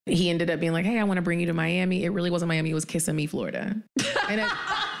he ended up being like, hey, I want to bring you to Miami. It really wasn't Miami. It was Kissimmee, Florida. And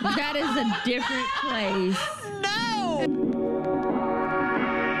that is a different place. No.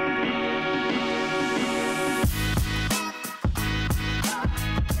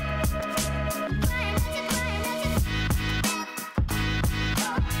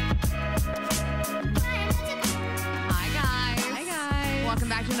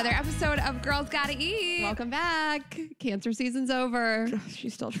 Another episode of Girls Gotta Eat. Welcome back. Cancer season's over.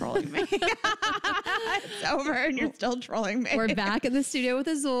 She's still trolling me. It's over and you're still trolling me. We're back in the studio with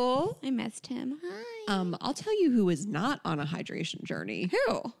Azul. I missed him. Hi. I'll tell you who is not on a hydration journey.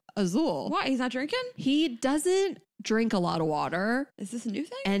 Who? Azul. What? He's not drinking? He doesn't drink a lot of water. Is this a new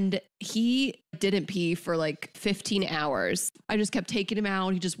thing? And he didn't pee for like 15 hours. I just kept taking him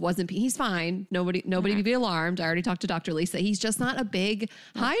out. He just wasn't peeing. He's fine. Nobody be alarmed. I already talked to Dr. Lisa. He's just not a big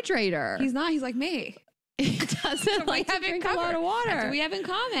hydrator. He's not. He's like me. He doesn't like to drink a lot of water. We have in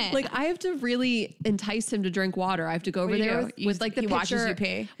common. Like I have to really entice him to drink water. I have to go over there with like the he pitcher. Watches you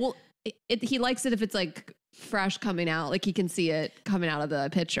pee. Well, he likes it if it's like fresh coming out, like he can see it coming out of the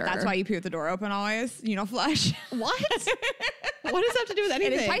pitcher. That's why you pee with the door open always. You know, flush. What? What does that have to do with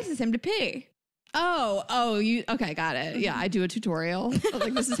anything? It entices him to pee. You okay? Got it. Yeah, I do a tutorial. I was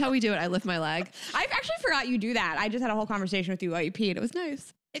like, this is how we do it. I lift my leg. I actually forgot you do that. I just had a whole conversation with you while you peed. It was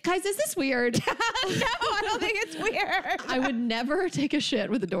nice. Guys, is this weird? No, I don't think it's weird. I would never take a shit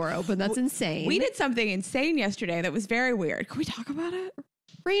with the door open. That's insane. We did something insane yesterday that was very weird. Can we talk about it?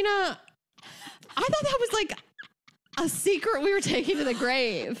 Rayna, I thought that was like a secret we were taking to the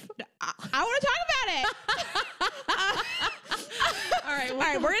grave. I want to talk about it. All right,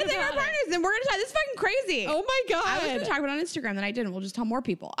 we're going to thank our partners and we're going to talk. This is fucking crazy. Oh my God. I was going to talk about it on Instagram, then I didn't. We'll just tell more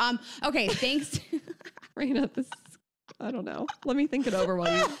people. Okay, thanks. Rayna, this I don't know. Let me think it over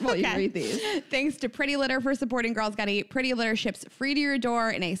while you read these. Thanks to Pretty Litter for supporting Girls Gotta Eat. Pretty Litter ships free to your door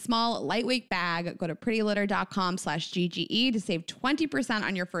in a small, lightweight bag. Go to prettylitter.com/GGE to save 20%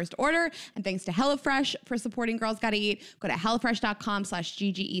 on your first order. And thanks to HelloFresh for supporting Girls Gotta Eat. Go to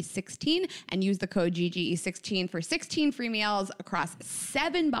hellofresh.com/GGE16 and use the code GGE16 for 16 free meals across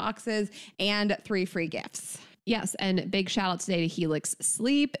 7 boxes and 3 free gifts. Yes, and big shout out today to Helix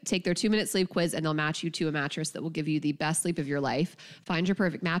Sleep. Take their 2-minute sleep quiz and they'll match you to a mattress that will give you the best sleep of your life. Find your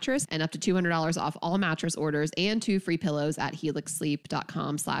perfect mattress and up to $200 off all mattress orders and 2 free pillows at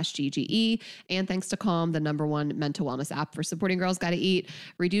helixsleep.com/GGE. And thanks to Calm, the #1 mental wellness app for supporting Girls Gotta Eat.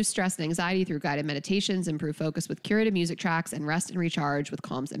 Reduce stress and anxiety through guided meditations, improve focus with curated music tracks, and rest and recharge with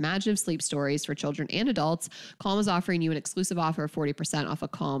Calm's imaginative sleep stories for children and adults. Calm is offering you an exclusive offer of 40% off a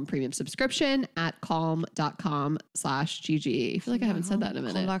Calm premium subscription at calm.com/GGE. I feel like I haven't said that in a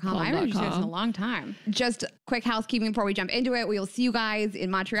minute. Calm.com. I haven't said it in a long time. Just quick housekeeping before we jump into it. We will see you guys in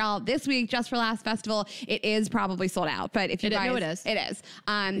Montreal this week, Just for Last Festival. It is probably sold out, but if you guys... No, it is. It is.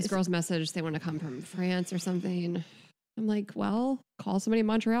 These girls messaged they want to come from France or something. I'm like, well, call somebody in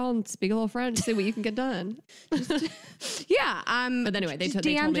Montreal and speak a little French, see what you can get done. Yeah. But anyway, they told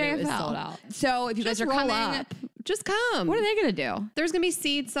me it was sold out. So if you guys are coming, up. Just come. What are they going to do? There's going to be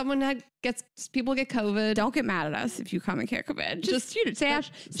seats. People get COVID. Don't get mad at us if you come and can't come in. Just say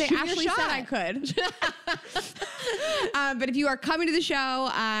Ashley said I could. But if you are coming to the show,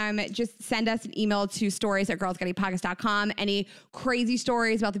 just send us an email to stories@girlsgottaeatpodcast.com. Any crazy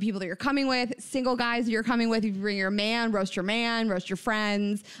stories about the people that you're coming with, single guys that you're coming with. If you bring your man, roast your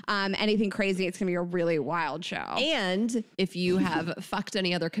friends, anything crazy. It's going to be a really wild show. And if you have fucked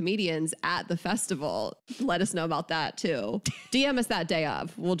any other comedians at the festival, let us know about that too. DM us that day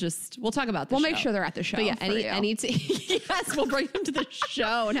of. We'll talk about the show. We'll make sure they're at the show. But yeah, yes, we'll bring them to the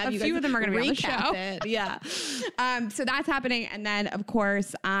show and have a few of them are going to be on the show. Yeah. So that's happening. And then of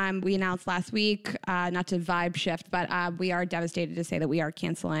course, we announced last week, not to vibe shift, but we are devastated to say that we are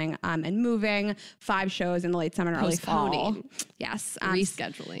canceling and moving 5 shows in the late summer and early fall. Yes.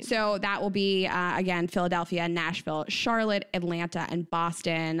 Rescheduling. So that will be, again, Philadelphia, Nashville, Charlotte, Atlanta, and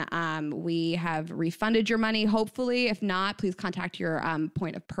Boston. We have refunded your money, hopefully. If not, please contact your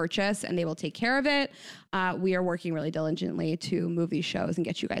point of purchase and they will take care of it. We are working really diligently to move these shows and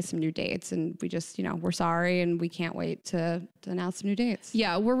get you guys some new dates. And we just, we're sorry and we can't wait to announce some new dates.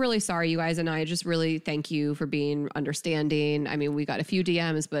 Yeah, we're really sorry, you guys. And I just really thank you for being understanding. I mean, we got a few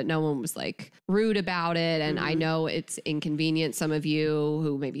DMs, but no one was like rude about it. And I know it's inconvenient, some of you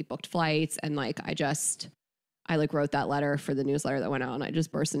who maybe booked flights. And like, I like wrote that letter for the newsletter that went out and I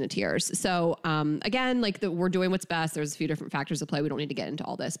just burst into tears. So again, we're doing what's best. There's a few different factors at play. We don't need to get into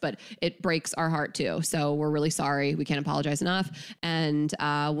all this, but it breaks our heart too. So we're really sorry. We can't apologize enough. And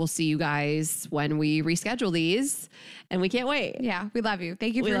we'll see you guys when we reschedule these and we can't wait. Yeah, we love you.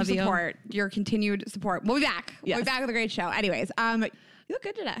 Thank you for your support, your continued support. We'll be back. Yes. We'll be back with a great show. Anyways, You look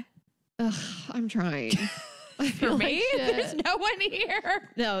good today. Ugh, I'm trying. For me, there's no one here.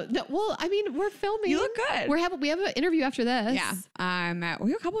 No. Well, I mean, we're filming. You look good. We have an interview after this. Yeah.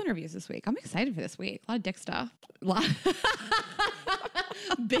 We have a couple interviews this week. I'm excited for this week. A lot of dick stuff.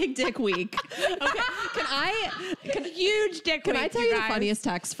 Big dick week. Okay. Huge dick Can week, I tell you the funniest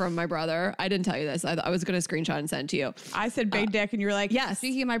text from my brother? I didn't tell you this. I was going to screenshot and send it to you. I said big dick and you were like, yes.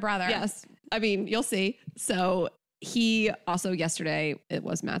 Speaking of my brother. Yes. I mean, you'll see. So he also yesterday, it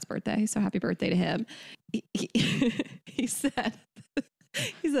was Matt's birthday. So happy birthday to him. He said,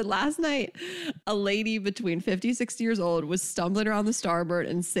 last night, a lady between 50, 60 years old was stumbling around the starboard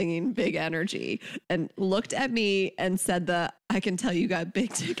and singing Big Energy and looked at me and said I can tell you got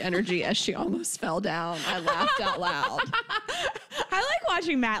big dick energy as she almost fell down. I laughed out loud. I like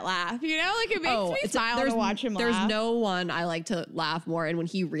watching Matt laugh. You know, like it makes me smile to watch him laugh. There's no one I like to laugh more. And when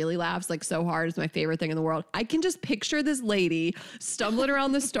he really laughs like so hard, it's my favorite thing in the world. I can just picture this lady stumbling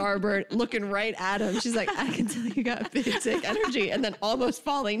around the starboard, looking right at him. She's like, I can tell you got big dick energy. And then almost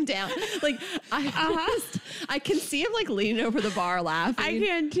falling down. Like I can see him like leaning over the bar laughing. I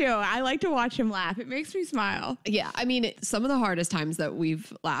can too. I like to watch him laugh. It makes me smile. Yeah. I mean, some of the hardest times that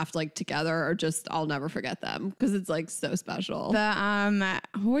we've laughed like together are just, I'll never forget them because it's like so special. What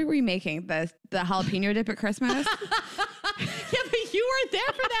were we making? The jalapeno dip at Christmas? Yeah, but you weren't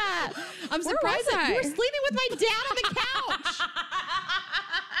there for that. I'm surprised that you were sleeping with my dad on the couch.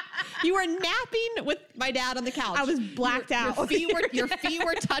 You were napping with my dad on the couch. I was blacked out. Your feet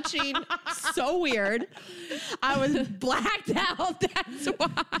were touching. So weird. I was blacked out. That's why.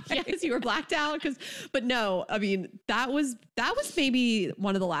 Yes, you were blacked out. But no, I mean, that was maybe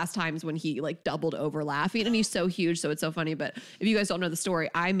one of the last times when he like doubled over laughing, and he's so huge, so it's so funny. But if you guys don't know the story,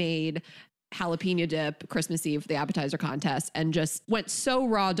 I made jalapeno dip Christmas Eve for the appetizer contest and just went so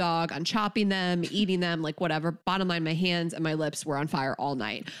raw dog on chopping them, eating them, like whatever. Bottom line, my hands and my lips were on fire all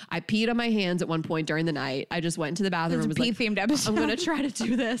night. I peed on my hands at one point during the night. I just went into the bathroom and was like, themed episode. I'm going to try to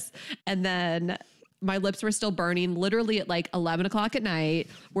do this. And then my lips were still burning literally at like 11 o'clock at night.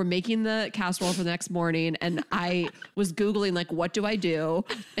 We're making the casserole for the next morning. And I was Googling like, what do I do?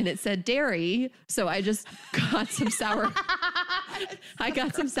 And it said dairy. So I just got some sour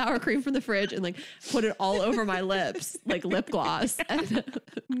cream from the fridge and like put it all over my lips, like lip gloss. And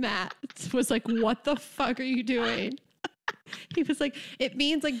Matt was like, what the fuck are you doing? He was like, it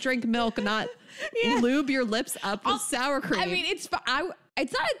means like drink milk, not lube your lips up with sour cream. I mean, it's not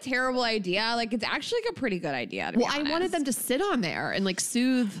a terrible idea. Like, it's actually like a pretty good idea. I wanted them to sit on there and like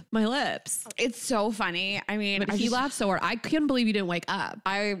soothe my lips. It's so funny. I mean, but he laughed so hard. I couldn't believe you didn't wake up.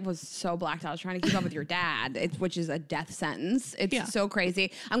 I was so blacked out. I was trying to keep up with your dad, which is a death sentence. It's so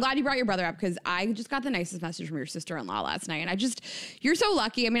crazy. I'm glad you brought your brother up because I just got the nicest message from your sister-in-law last night. And you're so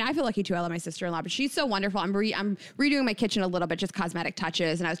lucky. I mean, I feel lucky too. I love my sister-in-law, but she's so wonderful. I'm redoing my kitchen a little bit, just cosmetic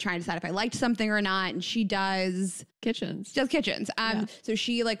touches. And I was trying to decide if I liked something or not. And she does kitchens. She does kitchens. So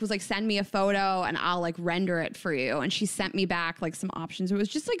she was like, send me a photo and I'll like render it for you. And she sent me back like some options. It was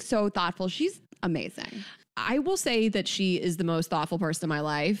just like so thoughtful. She's amazing. I will say that she is the most thoughtful person in my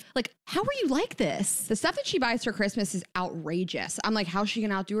life. Like, how are you like this? The stuff that she buys for Christmas is outrageous. I'm like, how's she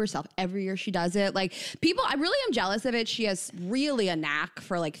gonna outdo herself? Every year she does it. Like, people, I really am jealous of it. She has really a knack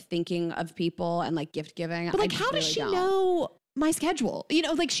for like thinking of people and like gift giving. But like, how does she know my schedule? You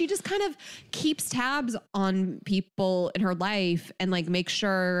know, like she just kind of keeps tabs on people in her life and like make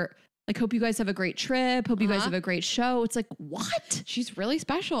sure, like, hope you guys have a great trip. Hope you guys have a great show. It's like, what? She's really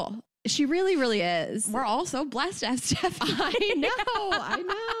special. She really, really is. We're all so blessed to have Stephanie. I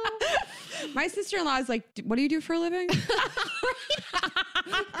know. My sister-in-law is like, what do you do for a living?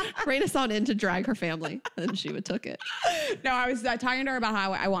 Rayna saw in to drag her family and she took it. No, I was talking to her about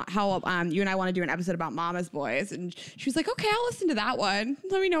how you and I want to do an episode about Mama's Boys. And she was like, okay, I'll listen to that one.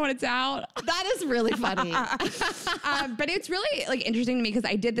 Let me know when it's out. That is really funny. But it's really like interesting to me because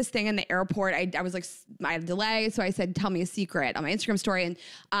I did this thing in the airport. I was like, I had a delay. So I said, tell me a secret on my Instagram story.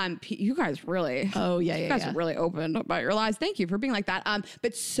 And you guys really, you guys are really open about your lives. Thank you for being like that.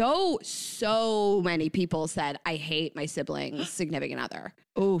 But so many people said, I hate my siblings' significant other.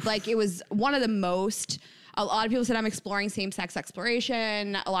 Oof. Like it was one of the most, a lot of people said I'm exploring same-sex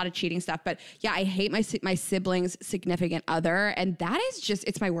exploration, a lot of cheating stuff. But yeah, I hate my siblings' significant other. And that is just,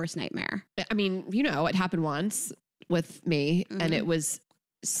 it's my worst nightmare. I mean, you know, it happened once with me and it was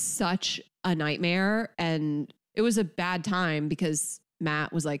such a nightmare. And it was a bad time because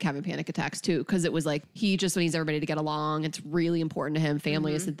Matt was like having panic attacks too. Cause it was like, he just needs everybody to get along. It's really important to him.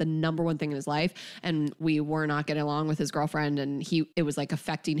 Family is the number one thing in his life. And we were not getting along with his girlfriend. And it was like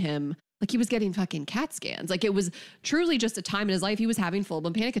affecting him. Like he was getting fucking CAT scans. Like it was truly just a time in his life. He was having full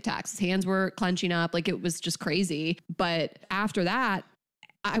blown panic attacks. His hands were clenching up. Like it was just crazy. But after that,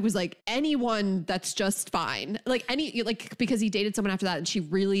 I was like, anyone that's just fine. Like because he dated someone after that and she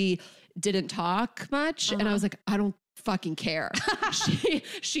really didn't talk much. And I was like, I don't fucking care.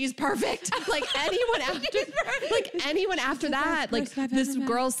 She's perfect. Like anyone after that, like this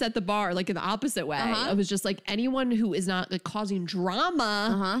girl set the bar like in the opposite way. I was just like, anyone who is not like causing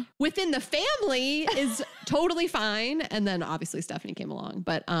drama within the family is totally fine. And then obviously Stephanie came along,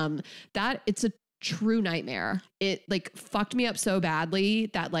 but it's a true nightmare. It like fucked me up so badly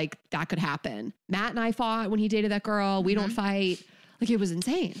that like that could happen. Matt and I fought when he dated that girl. We don't fight. Like it was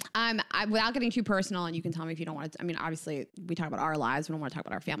insane. Without getting too personal, and you can tell me if you don't want to. I mean, obviously, we talk about our lives. We don't want to talk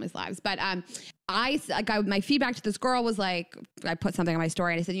about our family's lives. But my feedback to this girl was like, I put something on my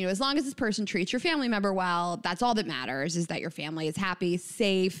story and I said, as long as this person treats your family member well, that's all that matters. Is that your family is happy,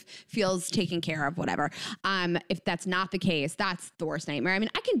 safe, feels taken care of, whatever. If that's not the case, that's the worst nightmare. I mean,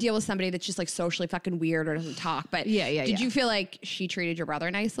 I can deal with somebody that's just like socially fucking weird or doesn't talk. But did you feel like she treated your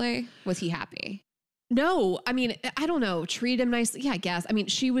brother nicely? Was he happy? No, I mean, I don't know. Treat him nicely. Yeah, I guess. I mean,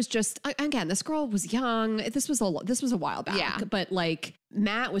 she was just, again, this girl was young. This was a while back, but like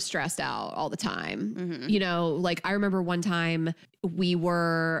Matt was stressed out all the time. Like I remember one time we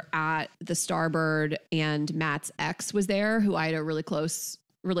were at the Starbird and Matt's ex was there, who I had a really close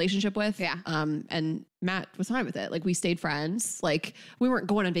relationship with. Yeah. And Matt was fine with it. Like we stayed friends. Like we weren't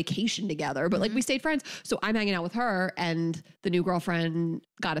going on vacation together, but like we stayed friends. So I'm hanging out with her and the new girlfriend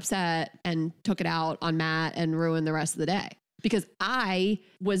got upset and took it out on Matt and ruined the rest of the day because I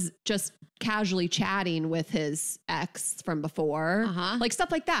was just casually chatting with his ex from before, like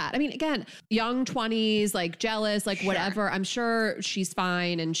stuff like that. I mean, again, young 20s, like jealous, like whatever. I'm sure she's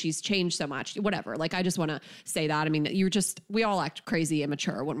fine and she's changed so much, whatever. Like, I just want to say that. I mean, we all act crazy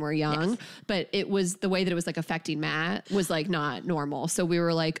immature when we're young, but it was the way that it was like affecting Matt was like not normal. So we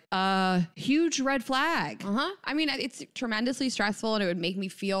were like, huge red flag. I mean, it's tremendously stressful and it would make me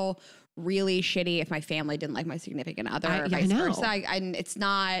feel really shitty if my family didn't like my significant other or vice versa. And it's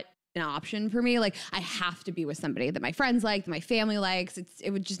not an option for me. Like I have to be with somebody that my friends like, that my family likes.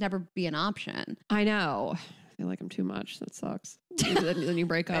 It would just never be an option. I know. I feel like I'm too much. That sucks. Then you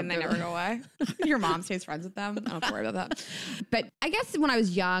break up. And they never go away. Your mom stays friends with them. I don't have to worry about that. But I guess when I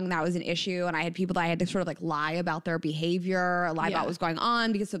was young, that was an issue. And I had people that I had to sort of like lie about their behavior, lie about what was going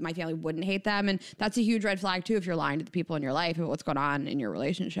on because my family wouldn't hate them. And that's a huge red flag too if you're lying to the people in your life about what's going on in your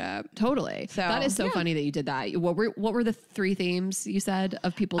relationship. Totally. So that is so funny that you did that. What were the 3 themes you said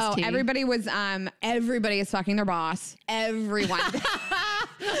of people's tea? Everybody is fucking their boss. Everyone.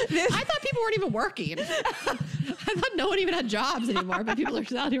 I thought people weren't even working. I thought no one even had jobs anymore, but people are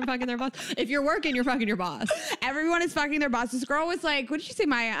still out here fucking their boss. If you're working, you're fucking your boss. Everyone is fucking their boss. This girl was like, what did she say?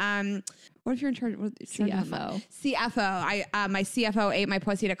 What if you're in charge? CFO. CFO. My CFO ate my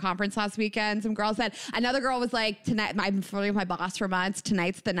pussy at a conference last weekend. Some girl said, another girl was like, tonight, I've been flirting with my boss for months.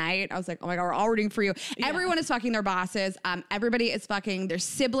 Tonight's the night. I was like, oh my God, we're all rooting for you. Yeah. Everyone is fucking their bosses. Everybody is fucking their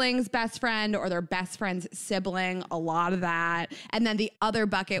sibling's best friend or their best friend's sibling. A lot of that. And then the other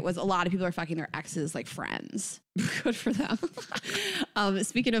bucket was a lot of people are fucking their exes like friends. Good for them.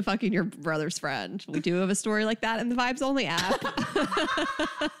 Speaking of fucking your brother's friend, we do have a story like that in the Vibes Only app.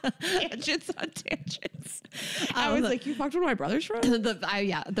 Tangents on tangents. I was like, you fucked one of my brother's friends?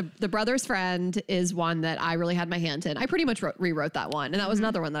 The brother's friend is one that I really had my hand in. I pretty much rewrote that one. And that was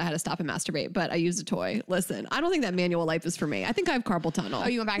another one that I had to stop and masturbate, but I used a toy. Listen, I don't think that manual life is for me. I think I have carpal tunnel. Oh,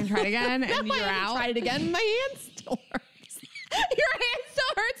 you went back and tried again? And you're out? Tried it again. My hand still hurts. Your hand still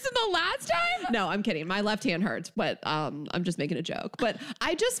hurts than the last time? No, I'm kidding. My left hand hurts, but I'm just making a joke. But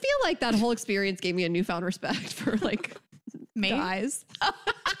I just feel like that whole experience gave me a newfound respect for like guys.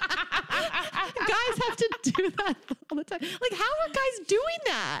 Guys have to do that all the time. Like, how are guys doing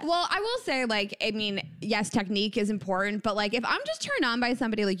that? Well, I will say, like, I mean, yes, technique is important, but like, if I'm just turned on by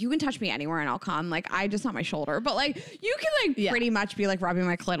somebody, like, you can touch me anywhere and I'll come. Like, I just not my shoulder, but like, you can like pretty much be like rubbing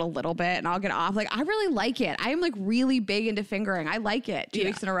my clit a little bit and I'll get off. Like, I really like it. I am like really big into fingering. I like it. 2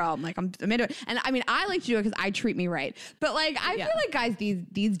 weeks in a row. I'm into it. And I mean, I like to do it because I treat me right. But like, I feel like guys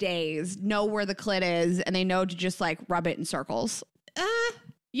these days know where the clit is and they know to just like rub it in circles.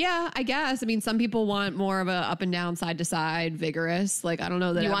 Yeah, I guess. I mean, some people want more of a up and down, side to side, vigorous. Like, I don't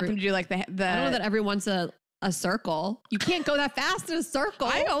know that you want them to do like the. I don't know that everyone's a circle. You can't go that fast in a circle.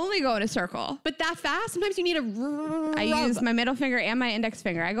 I only go in a circle, but that fast. Sometimes you need a. I use my middle finger and my index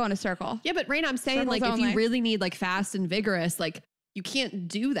finger. I go in a circle. Yeah, but Rayna, I'm saying circles like only. If you really need like fast and vigorous, like you can't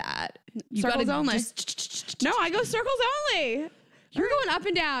do that. You circles only. No, I go circles only. You're going up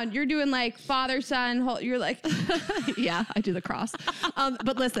and down. You're doing like father, son. You're like, yeah, I do the cross.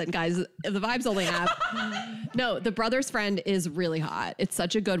 But listen, guys, the Vibes Only app. No, the brother's friend is really hot. It's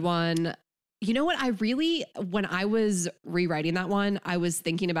such a good one. You know what? When I was rewriting that one, I was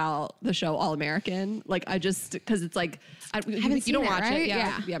thinking about the show All American. Like because it's like, you don't watch right? it.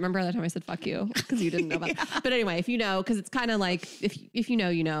 Yeah. Remember that time I said, fuck you, because you didn't know about it. But anyway, if you know, because it's kind of like, if you know,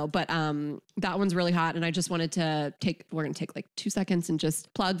 you know, but that one's really hot. And I just wanted to we're going to take like 2 seconds and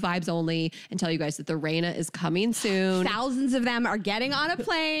just plug Vibes Only and tell you guys that the Rayna is coming soon. Thousands of them are getting on a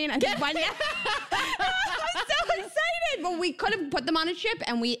plane. I'm so excited. But we could have put them on a ship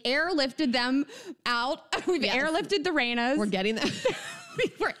and we airlifted them out. We've airlifted the Raynas. We're getting them.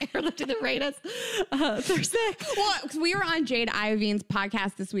 We're airlifting the Raynas Thursday. Well, we were on Jade Iovine's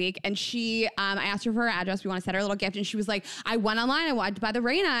podcast this week, and I asked her for her address. We want to send her a little gift, and she was like, "I went online. I wanted to buy the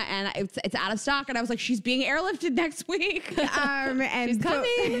Rayna, and it's out of stock." And I was like, "She's being airlifted next week, and she's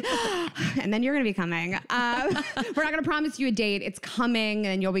coming." And then you're going to be coming. We're not going to promise you a date. It's coming,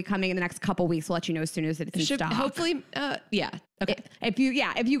 and you'll be coming in the next couple weeks. We'll let you know as soon as it's in stock. Hopefully, yeah. Okay. If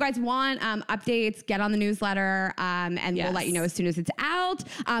you guys want updates, get on the newsletter, and we'll let you know as soon as it's out.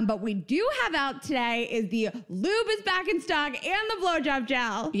 But we do have out today is the lube is back in stock and the blowjob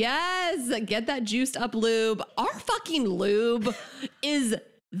gel. Yes, get that juiced up lube. Our fucking lube is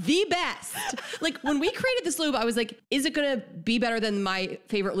the best. Like when we created this lube, I was like, is it going to be better than my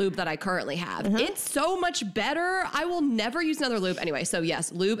favorite lube that I currently have? It's so much better. I will never use another lube. Anyway, so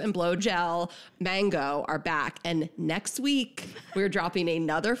yes, lube and blow gel mango are back. And next week we're dropping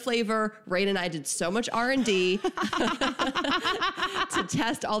another flavor. Rayna and I did so much R&D to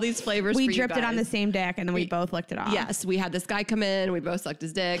test all these flavors. We for dripped you it guys. on the same dick and then we both licked it off. Yes, we had this guy come in. We both sucked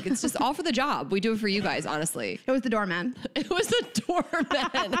his dick. It's just all for the job. We do it for you guys, honestly. It was the doorman. It was the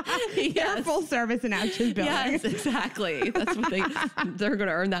doorman. They're full service and actions billing. Yes, exactly. That's what they're going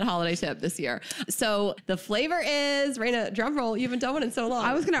to earn that holiday tip this year. So the flavor is, Rayna, drum roll. You haven't done one in so long.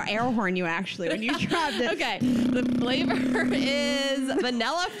 I was going to air horn you actually when you dropped it. Okay. The flavor is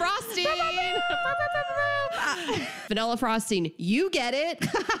vanilla frosting. Vanilla frosting. You get it.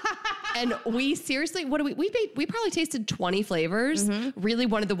 And we seriously, we probably tasted 20 flavors. Really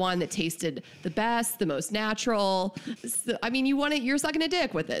wanted the one that tasted the best, the most natural. So, I mean, you're sucking a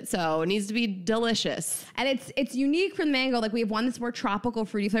dick with it. So it needs to be delicious. And it's unique from the mango. Like we have one that's more tropical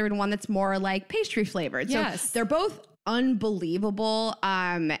fruity flavored and one that's more like pastry flavored. Yes. So they're both unbelievable.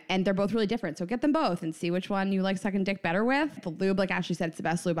 And they're both really different. So get them both and see which one you like sucking dick better with. The lube, like Ashley said, it's the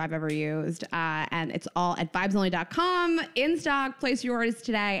best lube I've ever used. And it's all at vibesonly.com in stock. Place your orders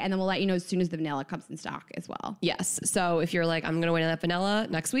today. And then we'll let you know as soon as the vanilla comes in stock as well. Yes. So if you're like, I'm going to wait on that vanilla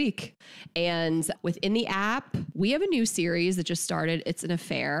next week. And within the app, we have a new series that just started. It's an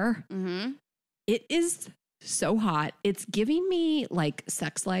affair. It is so hot. It's giving me like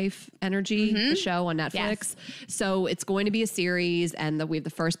Sex Life energy, the show on Netflix. Yes. So it's going to be a series and we have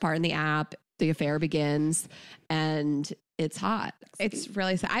the first part in the app. The affair begins and it's hot. It's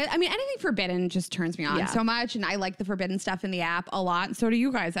really sad. I mean, anything forbidden just turns me on so much. And I like the forbidden stuff in the app a lot. And so do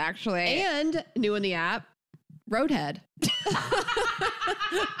you guys actually. And new in the app, Roadhead.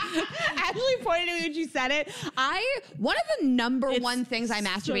 Ashley pointed at me when she said it. One of the number one things I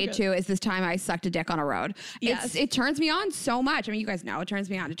masturbate to is this time I sucked a dick on a road. Yes. It turns me on so much. I mean, you guys know it turns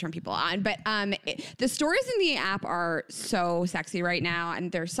me on to turn people on. But the stories in the app are so sexy right now,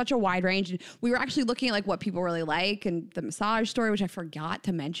 and there's such a wide range. And we were actually looking at like what people really like, and the massage story, which I forgot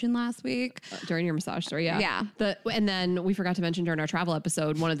to mention last week. During your massage story, yeah. Yeah. And then we forgot to mention during our travel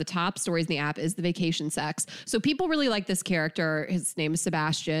episode, one of the top stories in the app is the vacation sex. So people really like this character. His name is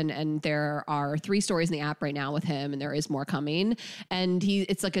Sebastian, and there are 3 stories in the app right now with him, and there is more coming. And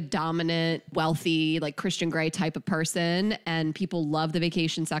it's like a dominant, wealthy, like Christian Grey type of person, and people love the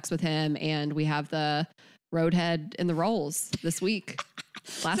vacation sex with him. And we have the Roadhead in the rolls this week.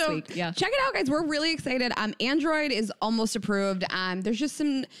 Last week. Yeah. Check it out, guys. We're really excited. Android is almost approved. There's just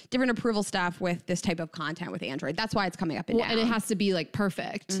some different approval stuff with this type of content with Android. That's why it's coming up. And it has to be like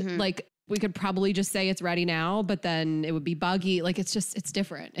perfect. Like we could probably just say it's ready now, but then it would be buggy. Like it's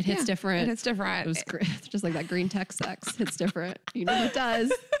different. It hits different. It's different. It's just like that green tech sex. It's different. You know it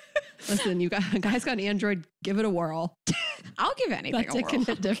does. Listen, you guys got an Android. Give it a whirl. I'll give anything a whirl. Can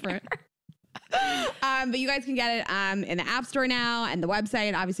hit different. But you guys can get it in the App Store now and the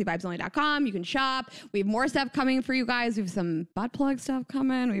website, obviously vibesonly.com. You can shop. We have more stuff coming for you guys. We have some butt plug stuff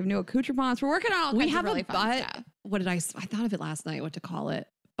coming. We have new accoutrements. We're working on all kinds of really fun stuff. What did I thought of it last night, what to call it.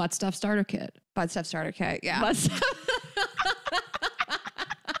 Butt stuff starter kit. Butt stuff starter kit. Yeah. Butt stuff.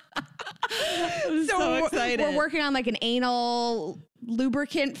 I'm so excited. We're working on like an anal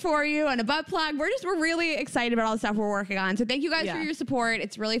lubricant for you and a butt plug. We're really excited about all the stuff we're working on. So thank you guys for your support.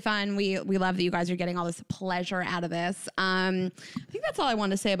 It's really fun. We love that you guys are getting all this pleasure out of this. I think that's all I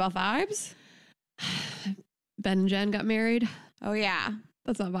wanted to say about Vibes. Ben and Jen got married. Oh yeah.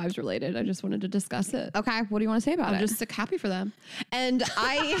 That's not vibes related. I just wanted to discuss it. Okay. What do you want to say about it? I'm just happy for them. And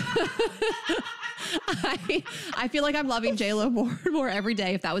I feel like I'm loving JLo more and more every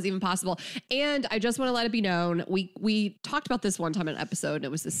day, if that was even possible. And I just want to let it be known, we talked about this one time in an episode, and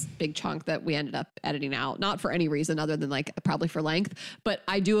it was this big chunk that we ended up editing out, not for any reason other than like probably for length, but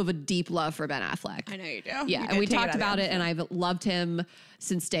I do have a deep love for Ben Affleck. I know you do. Yeah, and we talked about it, and I've loved him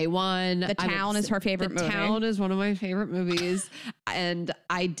since day one. The Town is her favorite movie. The Town is one of my favorite movies. And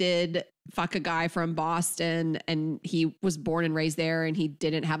I did fuck a guy from Boston, and he was born and raised there, and he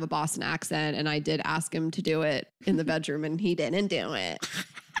didn't have a Boston accent. And I did ask him to do it in the bedroom, and he didn't do it.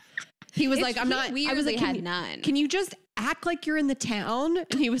 He was like, I'm not, I was like, none. Can you just act like you're in the town?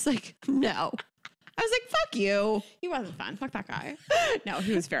 And he was like, no. I was like, fuck you. He wasn't fun. Fuck that guy. No,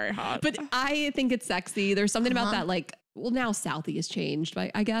 he was very hot. But I think it's sexy. There's something about that, like, well, now Southie has changed,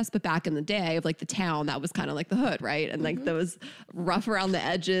 I guess, but back in the day of like the town, that was kind of like the hood, right? And like those rough around the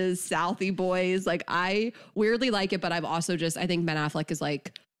edges, Southie boys, like I weirdly like it, but I've also just, I think Ben Affleck is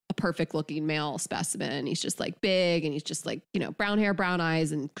like a perfect looking male specimen. He's just like big, and he's just like, you know, brown hair, brown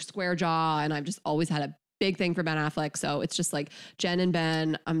eyes, and square jaw. And I've just always had a big thing for Ben Affleck. So it's just like Jen and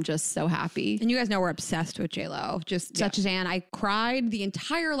Ben, I'm just so happy. And you guys know we're obsessed with JLo. Just such as Anne. I cried the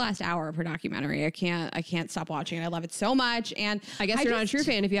entire last hour of her documentary. I can't stop watching it. I love it so much. And I guess you're not a true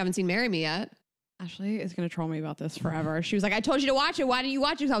fan if you haven't seen Marry Me yet. Ashley is going to troll me about this forever. She was like, I told you to watch it. Why didn't you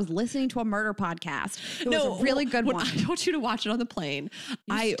watch it? Because I was listening to a murder podcast. It was a really good one. I told you to watch it on the plane.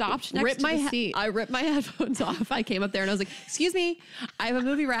 I stopped next to the seat. I ripped my headphones off. I came up there and I was like, excuse me, I have a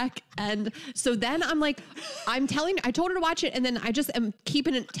movie rec. And so then I'm like, I told her to watch it. And then I just am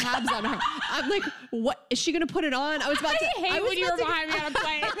keeping tabs on her. I'm like, what is she going to put it on? I hate when you were behind me on a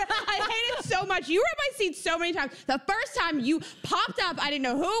plane. I hate it so much. You were in my seat so many times. The first time you popped up, I didn't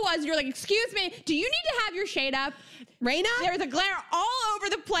know who it was. You're like, excuse me, do you need to have your shade up? Rayna? There was a glare all over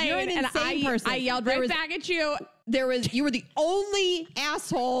the plane. You're an insane person. I yelled back at you. You were the only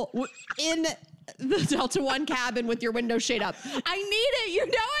asshole in the Delta One cabin with your window shade up. I need it. You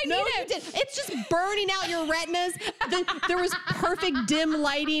know I need it. You did. It's just burning out your retinas. There was perfect dim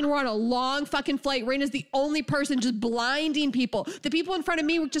lighting. We're on a long fucking flight. Rayna's the only person just blinding people. The people in front of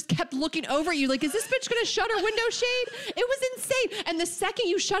me just kept looking over at you like, is this bitch gonna shut her window shade? It was insane. And the second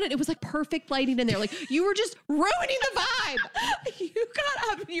you shut it, it was like perfect lighting in there. Like you were just ruining the vibe. You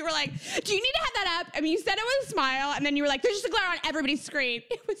got up and you were like, do you need to have that up? I mean, you said it with a smile, and then you were like, there's just a glare on everybody's screen.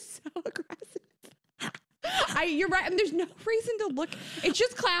 It was so aggressive. You're right. I mean, there's no reason to look. It's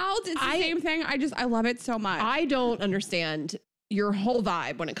just clouds. It's the same thing. I love it so much. I don't understand your whole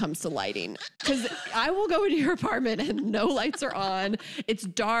vibe when it comes to lighting, because I will go into your apartment and no lights are on. It's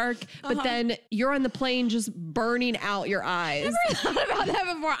dark, but then you're on the plane just burning out your eyes. Never thought about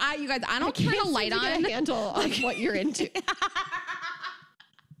that before. You guys, I don't turn a light on. Get a handle on what you're into.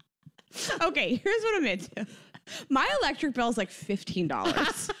 Okay, here's what I'm into. My electric bill is like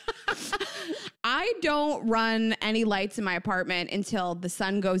 $15. I don't run any lights in my apartment until the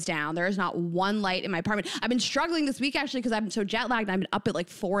sun goes down. There is not one light in my apartment. I've been struggling this week actually because I've been so jet lagged. I've been up at like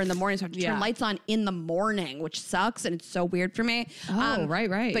 4 a.m. so I have to turn lights on in the morning, which sucks, and it's so weird for me. Oh,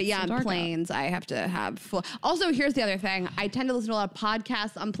 right. But yeah, on planes, I have to have full. Also, here's the other thing. I tend to listen to a lot of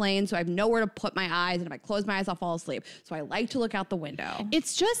podcasts on planes, so I have nowhere to put my eyes, and if I close my eyes, I'll fall asleep. So I like to look out the window.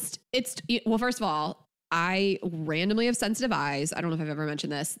 Well, first of all, I randomly have sensitive eyes. I don't know if I've ever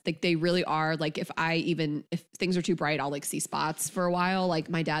mentioned this. Like they really are like, if things are too bright, I'll like see spots for a while. Like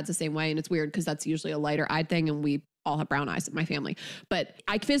my dad's the same way. And it's weird because that's usually a lighter eyed thing. And we all have brown eyes in my family, but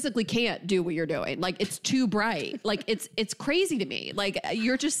I physically can't do what you're doing. Like it's too bright. Like it's crazy to me. Like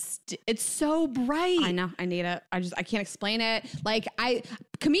it's so bright. I know. I need it. I can't explain it. Like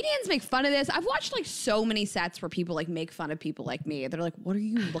comedians make fun of this. I've watched like so many sets where people like make fun of people like me. They're like, what are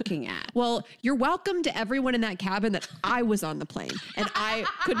you looking at? Well, you're welcome to everyone in that cabin that I was on the plane, and I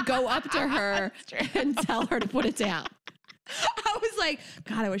could go up to her and tell her to put it down. I was like,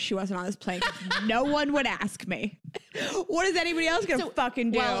 God, I wish she wasn't on this plane. No one would ask me. What is anybody else going to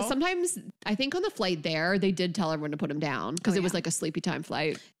fucking do? Well, sometimes I think on the flight there, they did tell everyone to put him down because it was like a sleepy time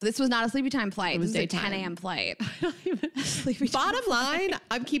flight. This was not a sleepy time flight. It was a 10 a.m. flight. Bottom line,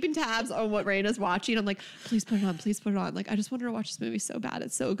 I'm keeping tabs on what Rayna's watching. I'm like, please put it on. Please put it on. Like, I just want her to watch this movie so bad.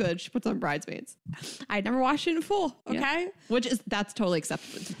 It's so good. She puts on Bridesmaids. I'd never watched it in full. Okay. Yeah. That's totally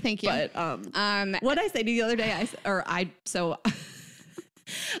acceptable. Thank you. But what I say to you the other day,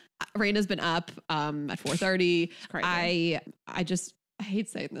 Rayna's been up at 4:30. I hate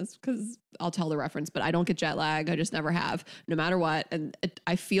saying this because I'll tell the reference, but I don't get jet lag. I just never have, no matter what. And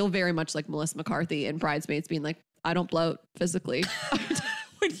I feel very much like Melissa McCarthy in Bridesmaids being like, I don't bloat physically.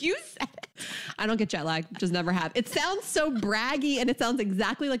 When you said it, I don't get jet lag, just never have. It sounds so braggy and it sounds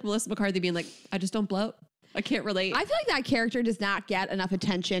exactly like Melissa McCarthy being like, I just don't bloat. I can't relate. I feel like that character does not get enough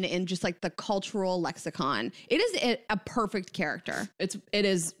attention in just like the cultural lexicon. It is a perfect character. It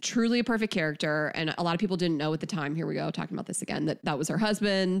is truly a perfect character. And a lot of people didn't know at the time, here we go, talking about this again, that was her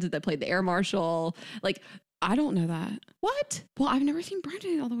husband that played the air marshal. Like, I don't know that. what? Well, I've never seen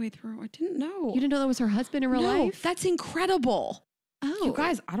Brendan all the way through. I didn't know. You didn't know that was her husband in real life? That's incredible. Oh. You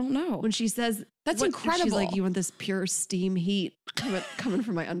guys, I don't know. When she says, That's she's incredible. like, you want this pure steam heat coming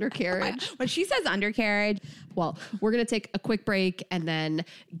from my undercarriage. When she says undercarriage, Well, we're going to take a quick break and then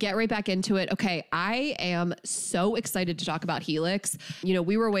get right back into it. Okay, I am so excited to talk about Helix. You know,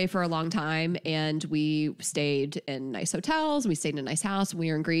 we were away for a long time and we stayed in nice hotels. We stayed in a nice house. We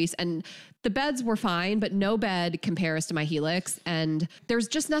were in Greece and the beds were fine, but no bed compares to my Helix. And there's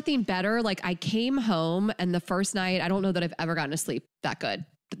just nothing better. Like I came home and the first night, I don't know that I've ever gotten to sleep that good.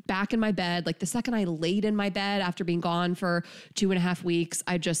 Back in my bed, like the second I laid in my bed after being gone for 2.5 weeks,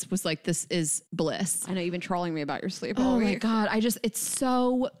 I just was like, this is bliss. I know you've been trolling me about your sleep Oh all my week. God. It's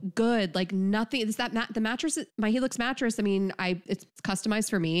so good. Like nothing, it's the mattress, my Helix mattress. I mean, it's customized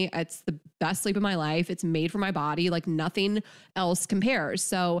for me. It's the best sleep of my life. It's made for my body. Like nothing else compares.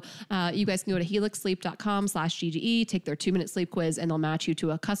 So you guys can go to helixsleep.com/GGE, take their 2-minute sleep quiz, and they'll match you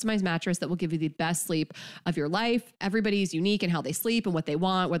to a customized mattress that will give you the best sleep of your life. Everybody's unique in how they sleep and what they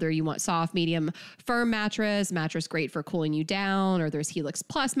want, whether you want soft, medium, firm mattress great for cooling you down, or there's Helix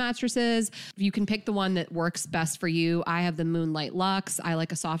Plus mattresses. You can pick the one that works best for you. I have the Moonlight Luxe. I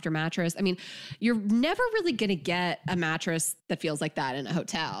like a softer mattress. I mean, you're never really going to get a mattress that feels like that in a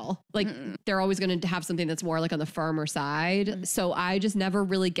hotel. Like they're always going to have something that's more like on the firmer side. So I just never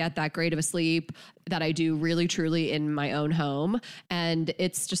really get that great of a sleep that I do really truly in my own home. And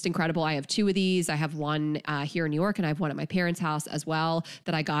it's just incredible. I have 2 of these. I have one here in New York and I have one at my parents' house as well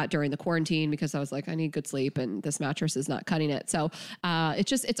that I got during the quarantine because I was like, I need good sleep and this mattress is not cutting it. So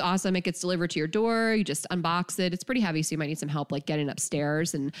it's awesome. It gets delivered to your door. You just unbox it. It's pretty heavy, so you might need some help like getting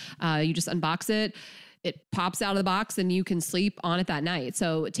upstairs, and you just unbox it. It pops out of the box and you can sleep on it that night.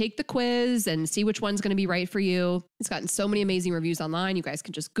 So take the quiz and see which one's going to be right for you. It's gotten so many amazing reviews online. You guys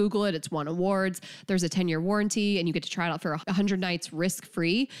can just Google it. It's won awards. There's a 10-year warranty and you get to try it out for 100 nights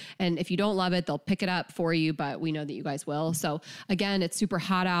risk-free. And if you don't love it, they'll pick it up for you, but we know that you guys will. So again, it's super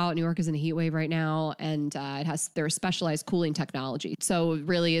hot out. New York is in a heat wave right now, and it has their specialized cooling technology. So it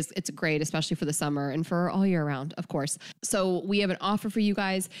really it's great, especially for the summer and for all year round, of course. So we have an offer for you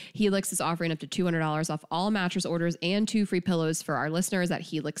guys. Helix is offering up to $200 off all mattress orders and 2 free pillows for our listeners at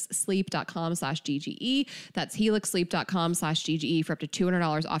helixsleep.com/GGE. That's helixsleep.com/GGE for up to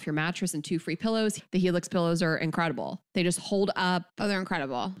 $200 off your mattress and 2 free pillows. The Helix pillows are incredible. They just hold up. Oh, they're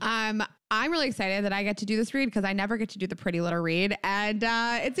incredible. I'm really excited that I get to do this read because I never get to do the Pretty Litter read, and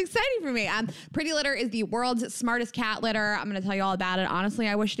it's exciting for me. Pretty Litter is the world's smartest cat litter. I'm going to tell you all about it. Honestly,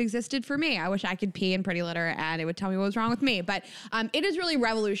 I wish it existed for me. I wish I could pee in Pretty Litter and it would tell me what was wrong with me. But it has really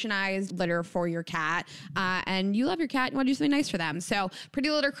revolutionized litter for your cat, and you love your cat. You want to do something nice for them. So Pretty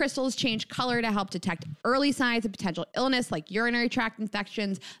Litter crystals change color to help detect early signs of potential illness like urinary tract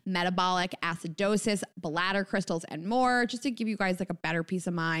infections, metabolic acidosis, bladder crystals, and more, just to give you guys like a better peace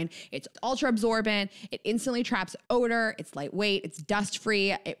of mind. It's ultra absorbent. It instantly traps odor. It's lightweight. It's dust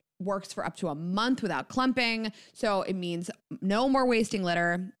free. It works for up to a month without clumping. So it means no more wasting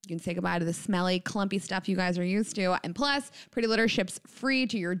litter. You can say goodbye to the smelly, clumpy stuff you guys are used to. And plus, Pretty Litter ships free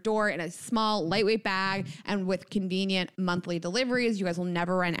to your door in a small, lightweight bag and with convenient monthly deliveries. You guys will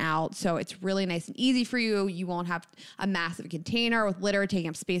never run out. So it's really nice and easy for you. You won't have a massive container with litter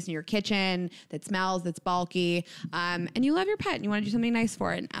taking up space in your kitchen that smells, that's bulky. And you love your pet and you want to do something nice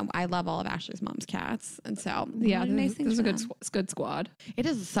for it. And I love all of Ashley's mom's cats. And so, Yeah, nice things. this is a good squad. It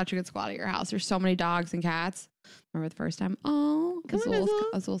is such a good squad at your house. There's so many dogs and cats. Remember the first time? Oh,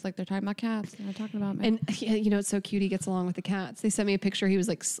 Azul's like, they're talking about cats. They're talking about me. And yeah, you know, it's so cute. He gets along with the cats. They sent me a picture. He was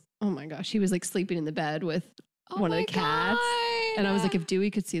like, oh my gosh, he was like sleeping in the bed with one of the cats. God. And I was like, if Dewey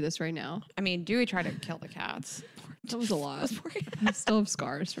could see this right now. I mean, Dewey tried to kill the cats. That was a lot. I still have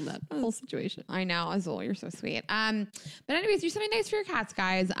scars from that whole situation. I know, Azul, you're so sweet. But anyways, do something nice for your cats,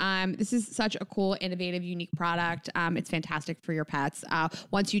 guys. This is such a cool, innovative, unique product. It's fantastic for your pets.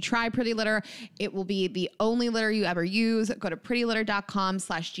 Once you try Pretty Litter, it will be the only litter you ever use. Go to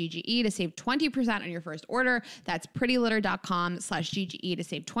prettylitter.com/GGE to save 20% on your first order. That's prettylitter.com/GGE to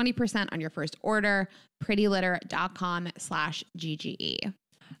save 20% on your first order. prettylitter.com/GGE.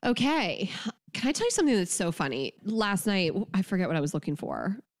 Okay. Can I tell you something that's so funny? Last night, I forget what I was looking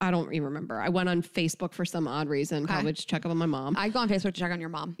for. I don't even remember. I went on Facebook for some odd reason, probably to check up on my mom. I go on Facebook to check on your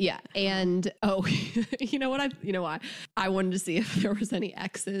mom. Yeah. And you know what? I wanted to see if there was any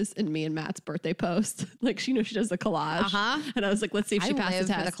X's in me and Matt's birthday post. Like she does the collage. And I was like, let's see if she passed the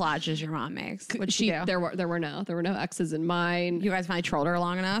test. For the collages your mom makes. What'd she do? There were no X's in mine. You guys finally trolled her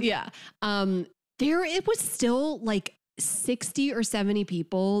long enough? Yeah. It was still like 60 or 70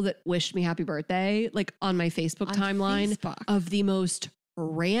 people that wished me happy birthday, like on my Facebook timeline of the most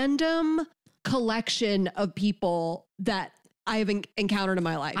random collection of people that I have encountered in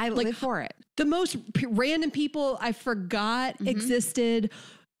my life. I live for it. The most random people I forgot existed.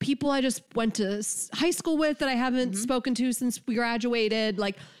 People I just went to high school with that I haven't spoken to since we graduated.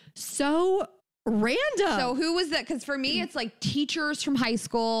 Like so random. So who was that? Because for me, it's like teachers from high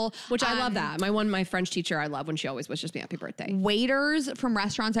school, which I love that. My French teacher, I love when she always wishes me happy birthday. Waiters from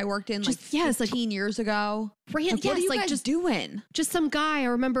restaurants I worked in 15 years ago. What are you guys just doing? Just some guy. I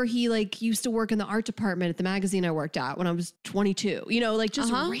remember he used to work in the art department at the magazine I worked at when I was 22.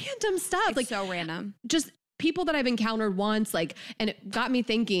 Just random stuff. It's so random. Just people that I've encountered once, and it got me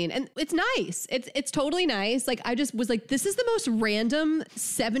thinking, and it's nice. It's totally nice. I just was like, this is the most random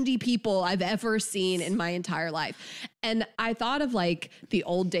 70 people I've ever seen in my entire life. And I thought of the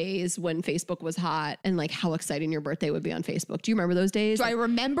old days when Facebook was hot and how exciting your birthday would be on Facebook. Do you remember those days? So I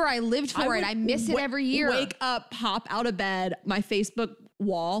remember I lived for it. I miss it every year. Wake up, pop out of bed, my Facebook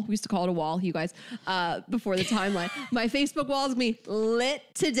wall, we used to call it a wall, you guys, before the timeline. My Facebook wall is going to be lit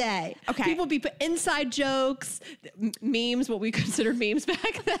today. Okay. People be put inside jokes, memes, what we considered memes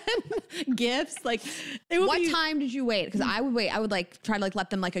back then, GIFs. What time did you wait? Because I would wait. I would try to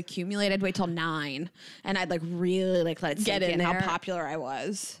let them accumulate. I'd wait till 9 and I'd really let it get in how there. popular I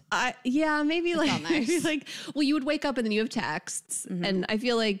was. Maybe nice. well, you would wake up and then you have texts. And I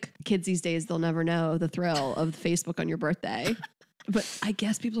feel like kids these days, they'll never know the thrill of Facebook on your birthday. But I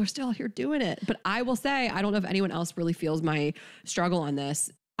guess people are still out here doing it. But I will say, I don't know if anyone else really feels my struggle on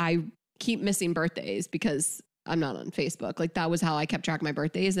this. I keep missing birthdays because I'm not on Facebook. That was how I kept track of my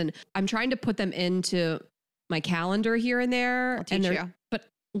birthdays. And I'm trying to put them into my calendar here and there. I'll teach you. But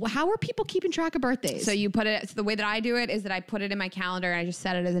how are people keeping track of birthdays? So the way that I do it is that I put it in my calendar and I just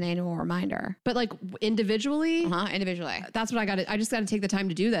set it as an annual reminder. But individually? Individually. That's what I just got to take the time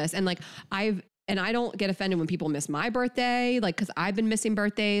to do this. And I don't get offended when people miss my birthday, because I've been missing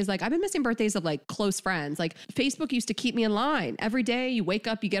birthdays. I've been missing birthdays of close friends. Facebook used to keep me in line. Every day you wake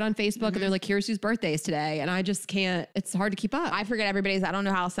up, you get on Facebook and they're like, here's whose birthday is today. And I just can't, it's hard to keep up. I forget everybody's. I don't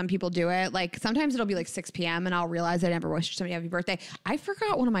know how some people do it. Sometimes it'll be 6 p.m. and I'll realize I never wished somebody happy birthday. I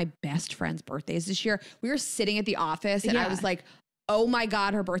forgot one of my best friend's birthdays this year. We were sitting at the office and I was like, oh my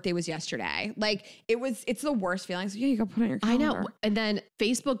God, her birthday was yesterday. It's the worst feeling. So you gotta put it on your calendar. I know. And then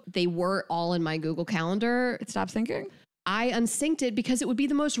Facebook, they were all in my Google Calendar. It stopped syncing. I unsynced it because it would be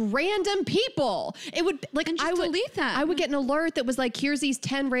the most random people. It would I would delete them. I would get an alert that was here's these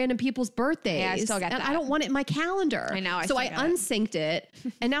 10 random people's birthdays. Yeah, I still get that. And I don't want it in my calendar. I know. So I unsynced it.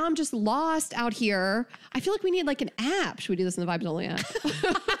 And now I'm just lost out here. I feel like we need an app. Should we do this in the Vibes Only app?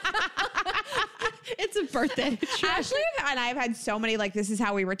 It's a birthday. Ashley and I have had so many this is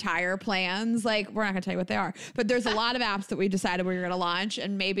how we retire plans. We're not gonna tell you what they are, but there's a lot of apps that we decided we were gonna launch,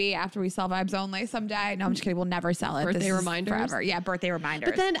 and maybe after we sell Vibes Only someday. No, I'm just kidding. We'll never sell it. Birthday reminders forever. Yeah, birthday reminders.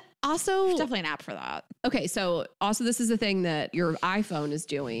 But then also, there's definitely an app for that. Okay, so also this is the thing that your iPhone is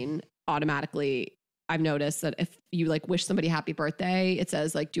doing automatically. I've noticed that if you wish somebody happy birthday, it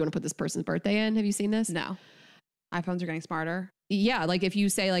says do you want to put this person's birthday in? Have you seen this? No. iPhones are getting smarter. Yeah, if you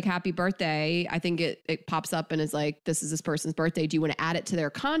say happy birthday, I think it pops up and is this is this person's birthday. Do you want to add it to their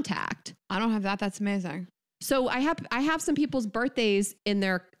contact? I don't have that. That's amazing. So I have some people's birthdays in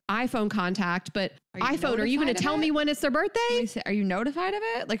their iPhone contact, but iPhone, are you going to tell me when it's their birthday? Are you notified of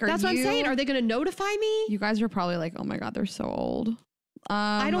it? That's what I'm saying. Are they going to notify me? You guys are probably oh my God, they're so old.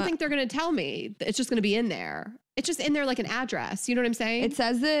 I don't think they're going to tell me. It's just going to be in there. It's just in there an address. You know what I'm saying? It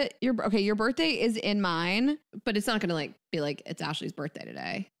says that your birthday is in mine, but it's not going to be it's Ashley's birthday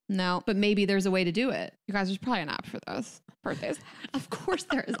today. No. But maybe there's a way to do it. You guys, there's probably an app for those birthdays. Of course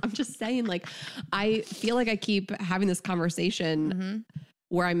there is. I'm just saying I feel I keep having this conversation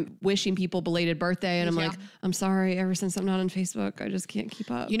where I'm wishing people belated birthday. And I'm I'm sorry, ever since I'm not on Facebook, I just can't keep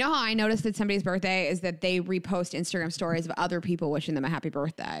up. You know how I noticed that somebody's birthday is that they repost Instagram stories of other people wishing them a happy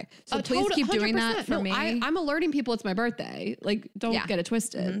birthday. So please keep doing that for me. I'm alerting people it's my birthday. Don't get it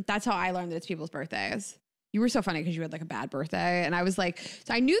twisted. That's how I learned that it's people's birthdays. You were so funny because you had a bad birthday. And I was so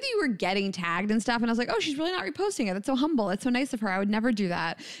I knew that you were getting tagged and stuff. And I was like, oh, she's really not reposting it. That's so humble. That's so nice of her. I would never do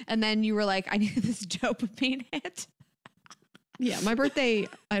that. And then you were I needed this dopamine hit. Yeah, my birthday,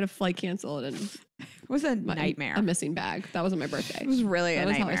 I had a flight canceled and It was a nightmare. a missing bag. That wasn't my birthday. It was really That a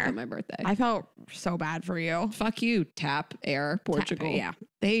was nightmare. how I spent my birthday. I felt so bad for you. Fuck you, Tap Air Portugal. Yeah.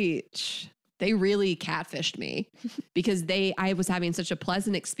 They really catfished me because I was having such a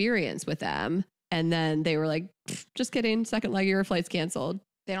pleasant experience with them. And then they were like, just kidding. Second leg of your flight's canceled.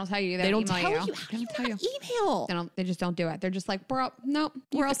 They don't tell you. They don't tell you. They don't tell you. Email. They just don't do it. They're just like, bro, nope.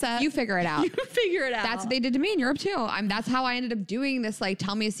 We're all set. You figure it out. You figure it out. That's what they did to me in Europe too. That's how I ended up doing this, like,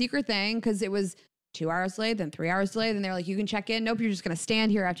 tell me a secret thing. Cause it was 2 hours delayed, then 3 hours delayed. Then they're like, you can check in. Nope. You're just going to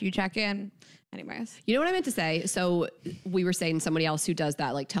stand here after you check in. Anyways. You know what I meant to say? So we were saying somebody else who does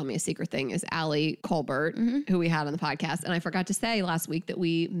that, like, tell me a secret thing is Allie Colbert, who we had on the podcast. And I forgot to say last week that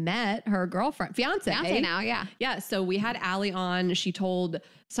we met her fiance now. Yeah. Yeah. So we had Allie on. She told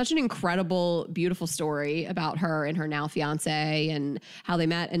such an incredible, beautiful story about her and her now fiance and how they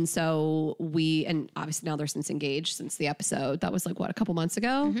met. And so and obviously now they're since engaged since the episode. That was like, what, a couple months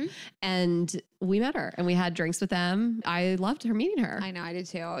ago? And we met her and we had drinks with them. I loved her meeting her. I know, I did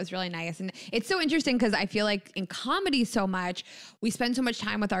too. It was really nice. And it's so interesting because I feel like in comedy so much, we spend so much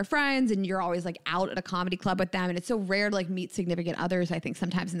time with our friends and you're always like out at a comedy club with them. And it's so rare to like meet significant others, I think,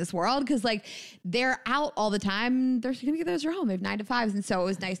 sometimes in this world because like they're out all the time. They're going to get those home. They have 9 to 5s. And so it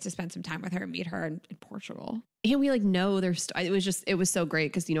was nice to spend some time with her and meet her in Portugal. And we like know it was so great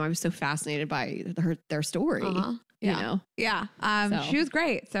because, you know, I was so fascinated by their story. Yeah. You know? Yeah. She was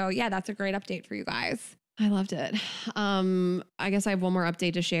great. So yeah, that's a great update for you guys. I loved it. I guess I have one more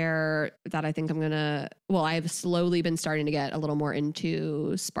update to share that I think I've slowly been starting to get a little more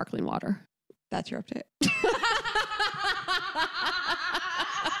into sparkling water. That's your update.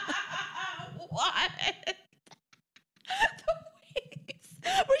 What?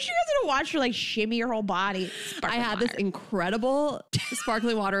 What you guys gonna watch her like shimmy her whole body? I had this incredible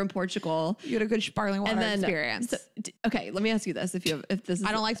sparkling water in Portugal. You had a good sparkling water experience. Okay, let me ask you this: if this is,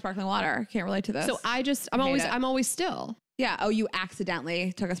 I don't like sparkling water. Can't relate to this. So I'm always still. Yeah. Oh, you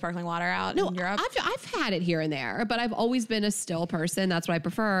accidentally took a sparkling water out in Europe? I've had it here and there, but I've always been a still person. That's what I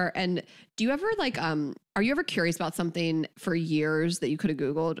prefer. And do you ever are you ever curious about something for years that you could have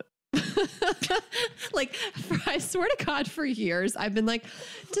Googled? Like, I swear to God, for years, I've been like,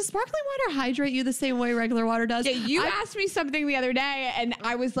 does sparkling water hydrate you the same way regular water does? Yeah, you asked me something the other day and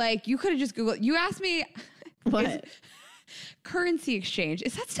I was like, you could have just Googled. You asked me, what? Currency exchange.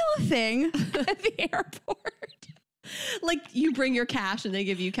 Is that still a thing at the airport? Like, you bring your cash and they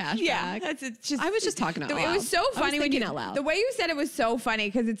give you cash back. I was just talking out loud. It was so funny when you out loud. The way you said it was so funny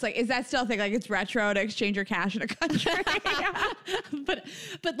because it's like, is that still a thing? Like, it's retro to exchange your cash in a country.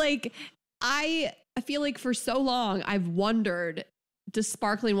 But like, I feel like for so long I've wondered, does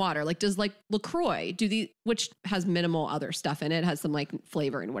sparkling water, like, does like LaCroix which has minimal other stuff in it, has some like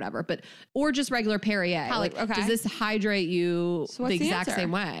flavor and whatever, or just regular Perrier, does this hydrate you the exact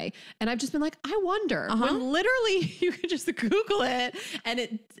same way? And I've just been like, I wonder. When literally you could just Google it and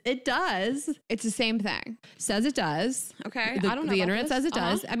it does. It's the same thing. Says it does. Okay. I don't know. The internet says it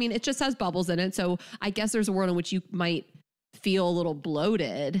does. I mean, it just has bubbles in it. So I guess there's a world in which you might feel a little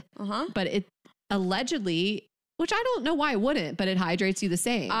bloated, but it allegedly, which I don't know why it wouldn't, but it hydrates you the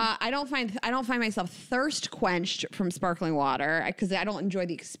same. I don't find myself thirst quenched from sparkling water because I don't enjoy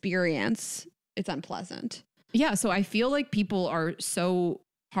the experience. It's unpleasant. Yeah. So I feel like people are so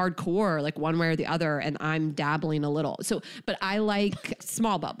hardcore, like one way or the other, and I'm dabbling a little. So, but I like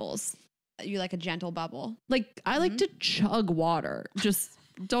small bubbles. You like a gentle bubble. Like I like to chug water. Just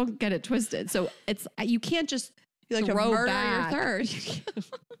don't get it twisted. So you can't just like throw to murder back your thirst. I'll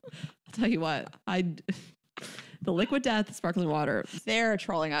tell you what, the liquid death sparkling water. They're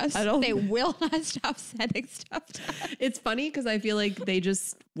trolling us. They will not stop sending stuff to us. It's funny because I feel like they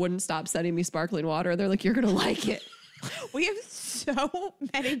just wouldn't stop sending me sparkling water. They're like, you're going to like it. We have so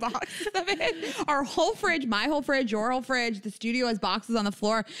many boxes of it. Our whole fridge, my whole fridge, your whole fridge, the studio has boxes on the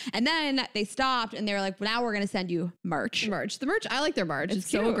floor. And then they stopped and they were like, well, now we're going to send you merch. The merch. I like their merch. It's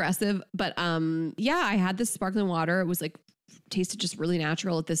cute. So aggressive. But yeah, I had this sparkling water. It was like, tasted just really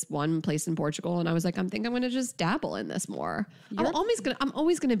natural at this one place in Portugal. And I was like, I'm going to just dabble in this more. I'm always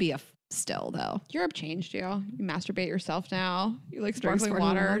going to be a still though. Europe changed you. You masturbate yourself now. You like sparkling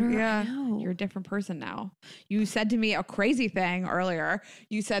water. Yeah. You're a different person now. You said to me a crazy thing earlier.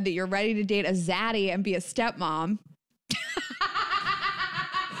 You said that you're ready to date a zaddy and be a stepmom.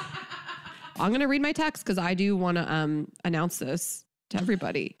 I'm going to read my text because I do want to announce this to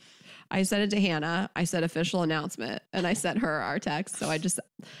everybody. I said it to Hannah. I said official announcement and I sent her our text. So I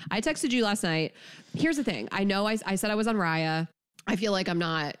texted you last night. Here's the thing. I know I said I was on Raya. I feel like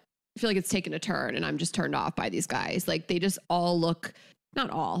it's taken a turn and I'm just turned off by these guys. Like they just all look not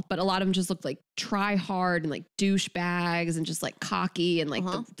all, but a lot of them just looked like try hard and like douchebags and just like cocky and like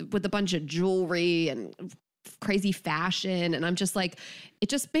with a bunch of jewelry and crazy fashion. And I'm just like, it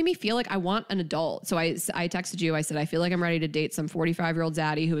just made me feel like I want an adult. So I texted you, I said, I feel like I'm ready to date some 45-year-old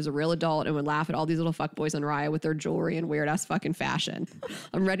zaddy who is a real adult and would laugh at all these little fuckboys on Raya with their jewelry and weird ass fucking fashion.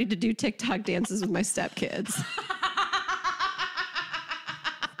 I'm ready to do TikTok dances with my stepkids.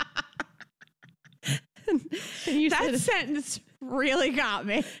 And you That said, sentence really got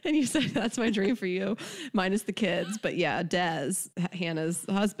me. and you said, that's my dream for you, minus the kids. But yeah, Des, Hannah's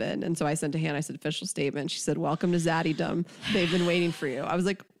husband. And so I sent to Hannah, I said, official statement. She said, welcome to Zaddydom. They've been waiting for you. I was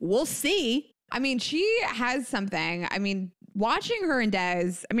like, we'll see. I mean, she has something. I mean, watching her and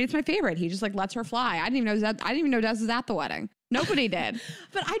Des, I mean, it's my favorite. He just like lets her fly. I didn't even know Des was at the wedding. Nobody did.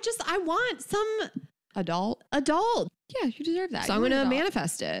 But I want some Adult. Yeah, you deserve that. So I'm going to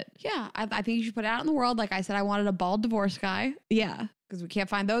manifest it. Yeah, I think you should put it out in the world. Like I said, I wanted a bald divorce guy Yeah. because we can't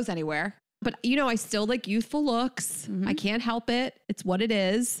find those anywhere. But you know, I still like youthful looks. I can't help it. It's what it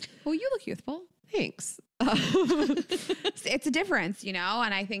is. Well, you look youthful. Thanks. It's a difference, you know?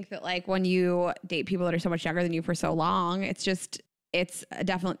 And I think that like when you date people that are so much younger than you for so long, it's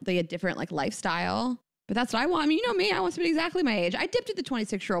definitely a different like lifestyle. But that's what I want. I mean, you know me, I want somebody exactly my age. I dipped at the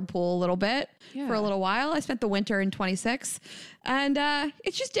 26-year-old pool a little bit for a little while. I spent the winter in 26 and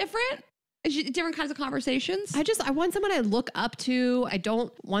it's just different. It's just different kinds of conversations. I want someone I look up to. I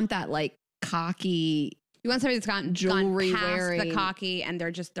don't want that like cocky. You want somebody that's gone Jewelry past wearing. the cocky and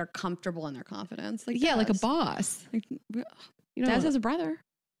they're comfortable in their confidence. Like Yeah, like a Des. boss. Like, You know, Des has a brother.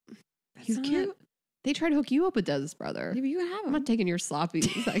 He's not- cute. They tried to hook you up with Des' brother. Maybe you can have I'm him. not taking your sloppy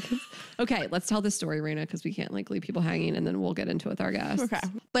seconds. Okay, let's tell this story, Rayna, because we can't like leave people hanging, and then we'll get into it with our guests. Okay.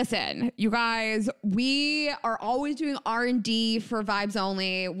 Listen, you guys, we are always doing R&D for Vibes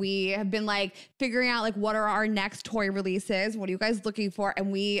Only. We have been like figuring out like what are our next toy releases? What are you guys looking for?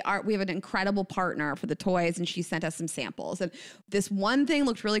 And we have an incredible partner for the toys and she sent us some samples. And this one thing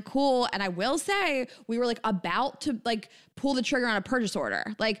looked really cool. And I will say we were like about to like pull the trigger on a purchase order.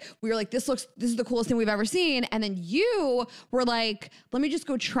 Like we were like, this is the coolest thing we've ever seen. And then you were like, let me just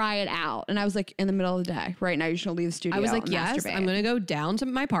go try it out. And I was like, in the middle of the day, right now you're just gonna leave the studio. I was like, and yes, masturbate. I'm going to go down to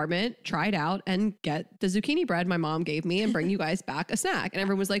my apartment, try it out, and get the zucchini bread my mom gave me and bring you guys back a snack. And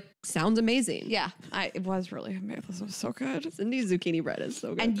everyone was like, sounds amazing. Yeah, it was really amazing. This was so good. Cindy's zucchini bread is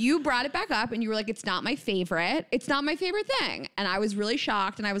so good. And you brought it back up and you were like, it's not my favorite. It's not my favorite thing. And I was really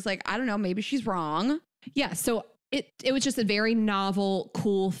shocked. And I was like, I don't know, maybe she's wrong. yeah, so it was just a very novel,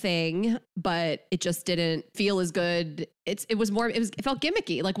 cool thing, but it just didn't feel as good. It felt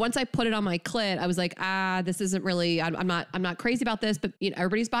gimmicky. Like once I put it on my clit, I was like, this isn't really, I'm not crazy about this, but you know,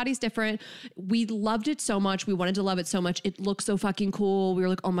 everybody's body's different. We loved it so much. We wanted to love it so much. It looked so fucking cool. We were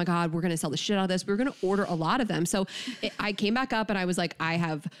like, oh my God, we're going to sell the shit out of this. We were going to order a lot of them. So I came back up and I was like, I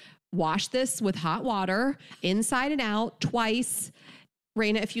have washed this with hot water inside and out twice.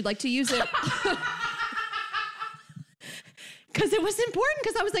 Rayna, if you'd like to use it. Because it was important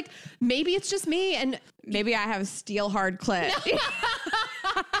because I was like, maybe it's just me. And Maybe I have a steel hard clit.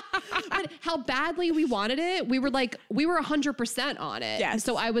 but how badly we wanted it, we were 100% on it. Yes.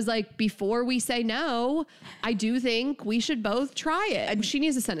 So I was like, before we say no, I do think we should both try it. And she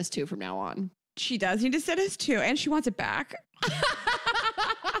needs to send us 2 from now on. She does need to send us 2 and she wants it back.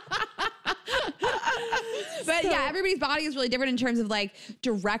 But yeah, everybody's body is really different in terms of like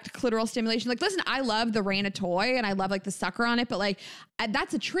direct clitoral stimulation. Like, listen, I love the Rayna toy and I love like the sucker on it, but like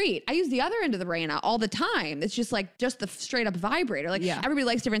that's a treat. I use the other end of the Rayna all the time. It's just the straight up vibrator. Like everybody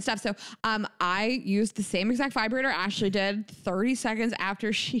likes different stuff. So I used the same exact vibrator Ashley did 30 seconds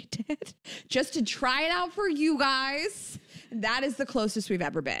after she did just to try it out for you guys. That is the closest we've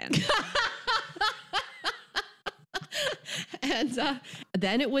ever been. And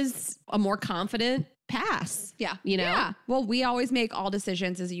then it was a more confident pass. Yeah. You know? Yeah. Well, we always make all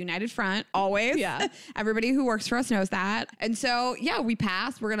decisions as a united front. Always. Yeah. Everybody who works for us knows that. And so, yeah, we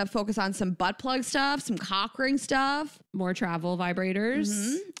passed. We're going to focus on some butt plug stuff, some cock ring stuff. More travel vibrators.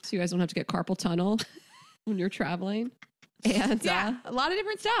 So you guys don't have to get carpal tunnel when you're traveling. And A lot of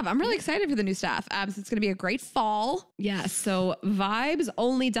different stuff. I'm really excited for the new stuff. So it's going to be a great fall. yeah, so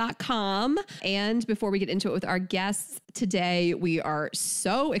vibesonly.com. And before we get into it with our guests today, we are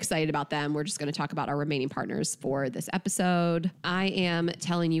so excited about them. We're just going to talk about our remaining partners for this episode. I am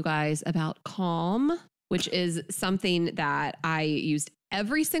telling you guys about Calm, which is something that I used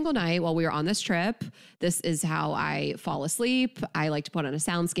every single night while we were on this trip, this is how I fall asleep. I like to put on a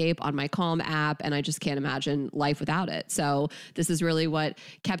soundscape on my Calm app, and I just can't imagine life without it. So this is really what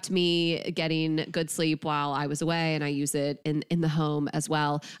kept me getting good sleep while I was away, and I use it in the home as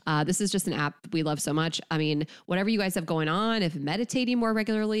well. This is just an app we love so much. I mean, whatever you guys have going on, if meditating more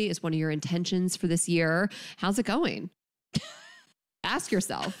regularly is one of your intentions for this year, how's it going? Ask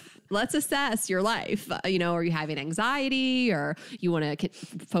yourself. Let's assess your life. Are you having anxiety, or you want to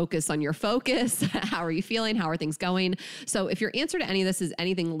focus on your focus? How are you feeling? How are things going? So if your answer to any of this is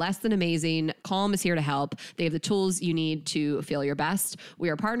anything less than amazing, Calm is here to help. They have the tools you need to feel your best. We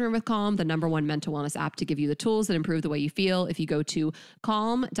are partnering with Calm, the #1 mental wellness app, to give you the tools that improve the way you feel. If you go to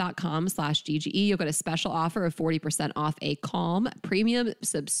calm.com/GGE, you'll get a special offer of 40% off a Calm premium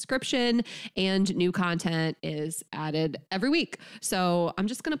subscription, and new content is added every week. So I'm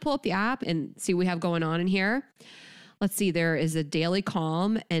just going to pull up the app and see what we have going on in here. Let's see, there is a daily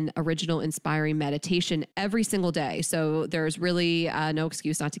calm and original inspiring meditation every single day. So there's really no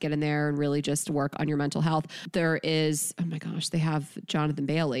excuse not to get in there and really just work on your mental health. There is, oh my gosh, they have Jonathan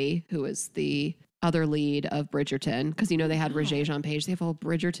Bailey, who is the other lead of Bridgerton, because they had Regé Jean Page. They have a whole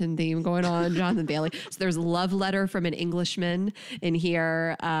Bridgerton theme going on. Jonathan Bailey. So there's a love letter from an Englishman in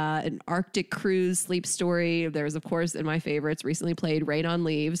here, an Arctic cruise sleep story. There's, of course, in my favorites, recently played Rain on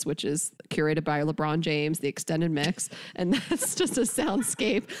Leaves, which is curated by LeBron James, the extended mix, and that's just a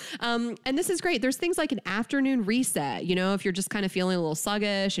soundscape. And this is great. There's things like an afternoon reset. If you're just kind of feeling a little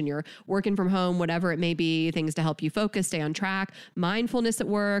sluggish and you're working from home, whatever it may be, things to help you focus, stay on track. Mindfulness at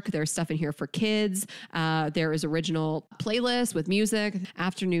work. There's stuff in here for kids. There is original playlist with music,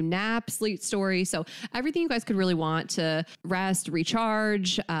 afternoon nap, sleep story. So everything you guys could really want to rest,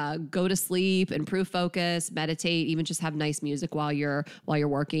 recharge, go to sleep, improve focus, meditate, even just have nice music while you're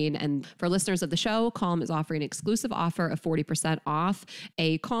working. And for listeners of the show, Calm is offering an exclusive offer of 40% off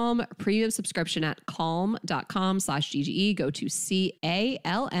a Calm premium subscription at calm.com/GGE. Go to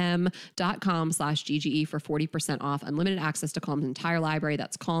calm.com/GGE for 40% off unlimited access to Calm's entire library.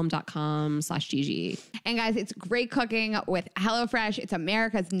 That's calm.com/GGE. And guys, it's great cooking with HelloFresh. It's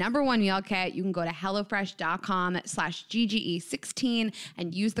America's #1 meal kit. You can go to HelloFresh.com/GGE16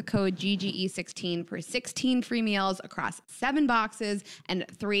 and use the code GGE16 for 16 free meals across 7 boxes and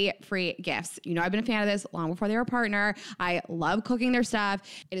 3 free gifts. I've been a fan of this long before they were a partner. I love cooking their stuff.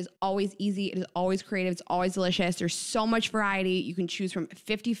 It is always easy. It is always creative. It's always delicious. There's so much variety. You can choose from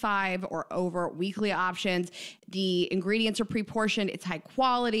 55 or over weekly options. The ingredients are pre-portioned. It's high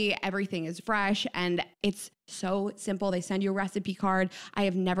quality. Everything is fresh, and it's so simple. They send you a recipe card. I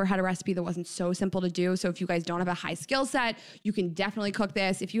have never had a recipe that wasn't so simple to do. So if you guys don't have a high skill set, you can definitely cook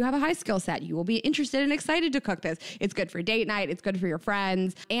this. If you have a high skill set, you will be interested and excited to cook this. It's good for date night. It's good for your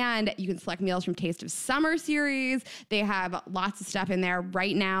friends. And you can select meals from Taste of Summer series. They have lots of stuff in there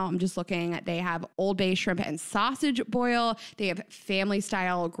right now. I'm just looking. They have Old Bay shrimp and sausage boil. They have family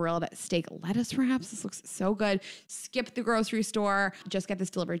style grilled steak lettuce wraps. This looks so good. Skip the grocery store. Just get this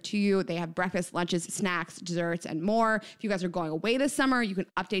delivered to you. They have breakfast, lunches, snacks, desserts, and more. If you guys are going away this summer, you can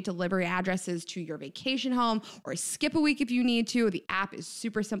update delivery addresses to your vacation home or skip a week if you need to. The app is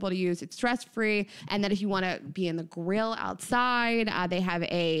super simple to use. It's stress-free. And then if you want to be in the grill outside, they have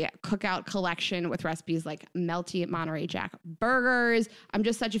a cookout collection with recipes like melty Monterey Jack burgers. I'm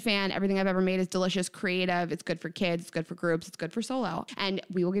just such a fan. Everything I've ever made is delicious, creative. It's good for kids. It's good for groups. It's good for solo. And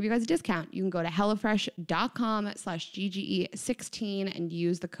we will give you guys a discount. You can go to HelloFresh.com/GGE16 and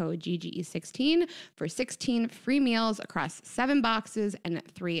use the code GGE16 for 16 free meals across 7 boxes and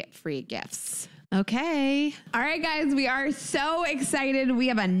 3 free gifts. Okay. All right, guys, we are so excited. We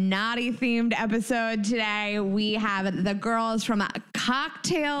have a naughty themed episode today. We have the girls from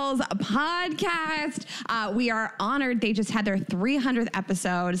Cocktales podcast. We are honored. They just had their 300th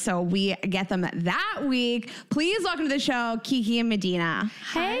episode, so we get them that week. Please welcome to the show, Kiki and Medinah.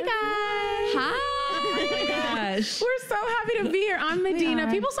 Hey, guys. Hi. Oh my gosh. We're so happy to be here. I'm Medinah.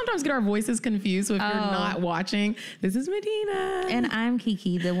 People sometimes get our voices confused. So if you're not watching, this is Medinah. And I'm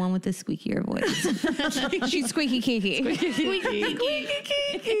Kiki, the one with the squeakier voice. She's Squeaky Kiki. Squeaky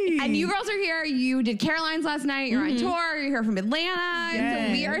Kiki. And you girls are here. You did Caroline's last night. You're on tour. You're here from Atlanta. And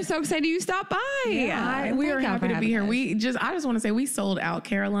so we are so excited you stopped by. We are happy to be here. I just want to say we sold out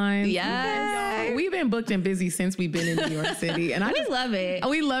Caroline's. Yes. We've been booked and busy since we've been in New York City. And We love it.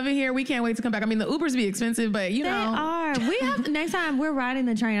 We love it here. We can't wait to come back. I mean, the Ubers be expensive, but They are. We have next time we're riding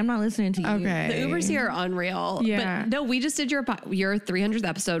the train. I'm not listening to you. Okay. The Ubers here are unreal. Yeah. But no, we just did your 300th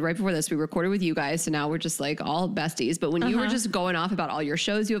episode right before this. We recorded with you guys. So now we're just like all besties. But when you were just going off about all your shows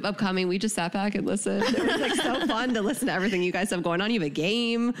shows you have upcoming. We just sat back and listened. It was like so fun to listen to everything you guys have going on. You have a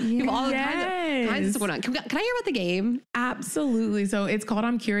game. You have all kinds of stuff going on. Can I hear about the game? Absolutely. So it's called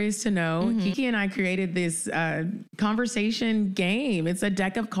I'm Curious to Know. Kiki and I created this conversation game. It's a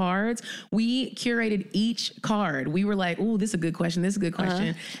deck of cards. We curated each card. We were like, oh, this is a good question. This is a good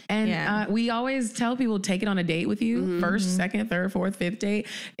question. And we always tell people, take it on a date with you. First, second, third, fourth, fifth date.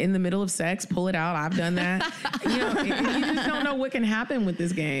 In the middle of sex, pull it out. I've done that. You just don't know what can happen with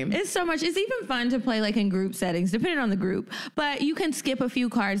this game. It's so much. It's even fun to play like in group settings, depending on the group. But you can skip a few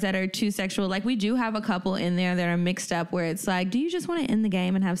cards that are too sexual. Like we do have a couple in there that are mixed up where it's like, do you just want to end the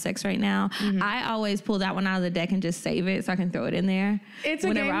game and have sex right now? I always pull that one out of the deck and just save it so I can throw it in there. It's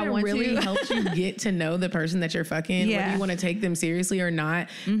a game that really helps you get to know the person that you're fucking, whether you want to take them seriously or not,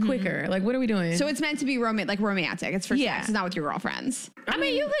 quicker. Like, what are we doing? So it's meant to be romantic. It's for sex. It's not with your girlfriends. I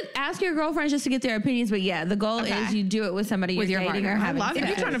mean, you could ask your girlfriends just to get their opinions, but the goal is you do it with somebody you're dating or having sex. If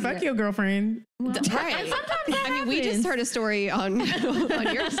you're trying to fuck your girlfriend. Right. And sometimes that happens. We just heard a story on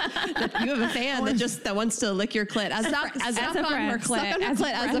yours that you have a fan that wants to lick your clit as a friend. Suck on her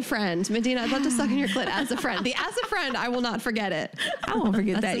clit as a friend. Medina, I'd love to suck on your clit as a friend. As a friend, I will not forget it. I won't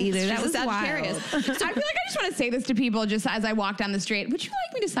forget that either. That was Sagittarius. So I feel like I just want to say this to people just as I walk down the street. Would you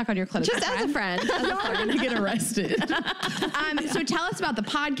like me to suck on your clit just as a friend? Y'all are going to get arrested. So tell us about the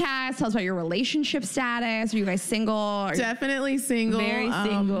podcast. Tell us about your relationship status. Are you guys single? Definitely single. Very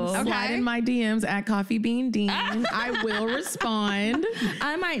single. Slide in my DMs at Coffee Bean Dean. I will respond.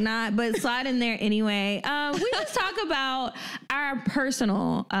 I might not, but slide in there anyway. We just talk about our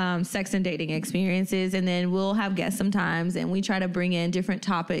personal sex and dating experiences, and then we'll have guests sometimes, and we try to bring in different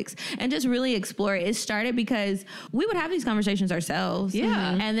topics and just really explore it. It started because we would have these conversations ourselves.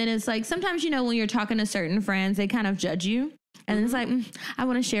 Yeah. And then it's like, sometimes, when you're talking to certain friends, they kind of judge you. And it's like, I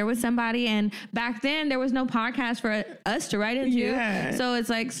want to share with somebody. And back then, there was no podcast for us to write into. Yeah. So it's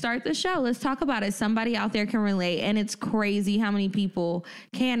like, start the show. Let's talk about it. Somebody out there can relate. And it's crazy how many people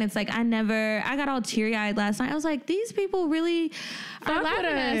can. It's like, I got all teary-eyed last night. I was like, these people really are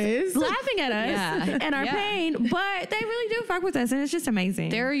laughing at us and our pain. But they really do fuck with us. And it's just amazing.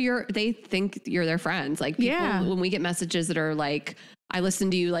 They think you're their friends. Like, people, when we get messages that are like, I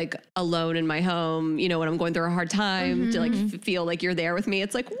listen to you like alone in my home, when I'm going through a hard time to like feel like you're there with me.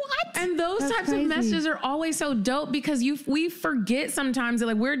 It's like, what? And those types of messages are always so dope because we forget sometimes that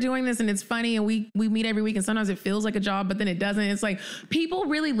like we're doing this and it's funny and we meet every week and sometimes it feels like a job, but then it doesn't. It's like people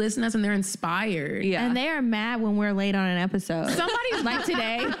really listen to us and they're inspired. Yeah. And they are mad when we're late on an episode. Somebody's like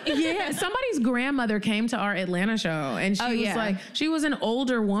today. Yeah. Somebody's grandmother came to our Atlanta show and she was like, she was an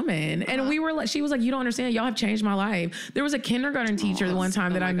older woman. And we were like, she was like, you don't understand. Y'all have changed my life. There was a kindergarten teacher the one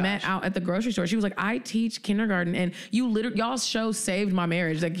time that I met out at the grocery store. She was like, I teach kindergarten and y'all's show saved my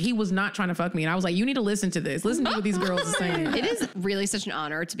marriage. Like he was not trying to fuck me. And I was like, you need to listen to this. Listen to what these girls are saying. It is really such an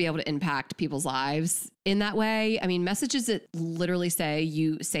honor to be able to impact people's lives in that way. I mean, messages that literally say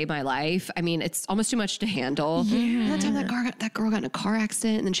you saved my life. I mean, it's almost too much to handle. Yeah. That time that girl got in a car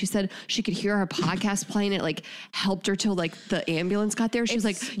accident and then she said she could hear our podcast playing. It like helped her till like the ambulance got there. She was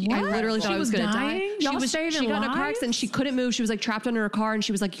like, I literally thought I was going to die. She got in a car accident and she couldn't move. She was like trapped under a car and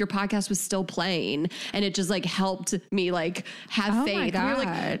she was like, your podcast was still playing. And it just like helped me like have faith. We were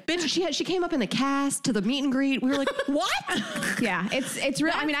like, bitch, she came up in the cast to the meet and greet. We were like, what? Yeah, it's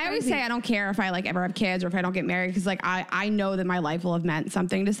real. I mean, I always say I don't care if I like ever have kids or if I don't get married because like I know that my life will have meant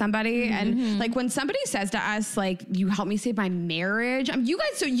something to somebody. And like when somebody says to us like, you helped me save my marriage. You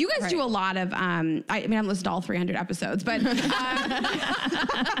guys do a lot of I mean, I haven't listened to all 300 episodes, but that's a lot.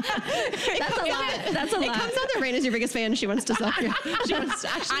 That's a lot. It comes out that Rayna's your biggest fan. She wants to suck your.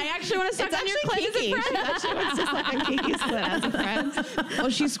 I actually want to suck on your clit as a friend. She wants to suck on Kiki's clit as a friend. Well,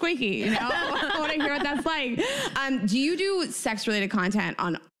 she's squeaky. I want to hear what that's like. Do you do sex related content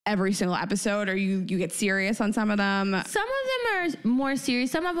on every single episode, or you get serious on some of them? Some of them are more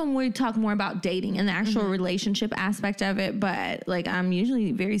serious. Some of them we talk more about dating and the actual relationship aspect of it. But like I'm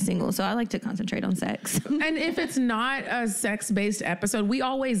usually very single, so I like to concentrate on sex. And if it's not a sex-based episode, we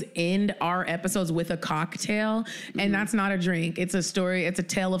always end our episodes with a cocktail, and that's not a drink. It's a story. It's a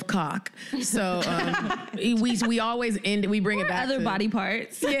tale of cock. So we always end. We bring it back. Other body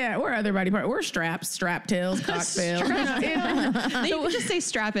parts. Yeah, we're other body parts. We're strap tails, cocktails. You could just say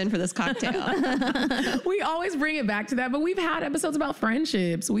strap strap in for this cocktail. We always bring it back to that, but we've had episodes about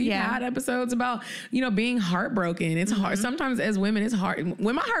friendships. We've had episodes about, being heartbroken. It's hard. Sometimes as women, it's hard.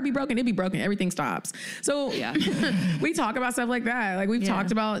 When my heart be broken, it be broken. Everything stops. So we talk about stuff like that. Like we've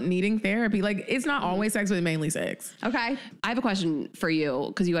talked about needing therapy. Like it's not always sex, but mainly sex. Okay. I have a question for you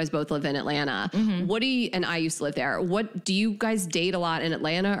because you guys both live in Atlanta. What do you, and I used to live there. What do you guys date a lot in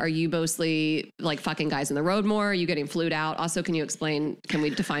Atlanta? Are you mostly like fucking guys on the road more? Are you getting flued out? Also, can we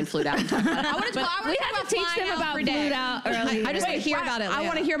define flued out? We have to teach them about flued out earlier. I just want to hear about it. I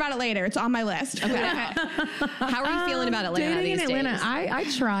want to hear about it later. It's on my list. Okay. How are you feeling about Atlanta Dating these in Atlanta. days?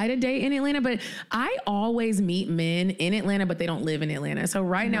 I try to date in Atlanta, but I always meet men in Atlanta, but they don't live in Atlanta. So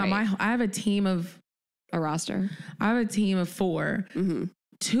right now, I have a team of a roster. I have a team of 4.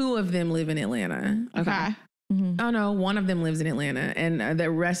 2 of them live in Atlanta. Okay. Oh no, one of them lives in Atlanta, and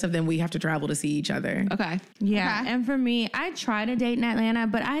the rest of them we have to travel to see each other. Okay. Yeah. Okay. And for me, I try to date in Atlanta,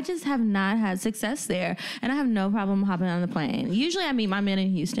 but I just have not had success there. And I have no problem hopping on the plane. Usually I meet my men in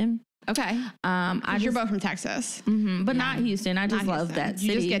Houston. Okay. You're both from Texas. But not Houston. I just Not love Houston. that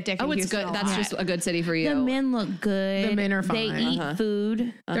city. You just get dick in Oh, it's Houston good. a That's lot. just a good city for you. The men look good. The men are fine. They eat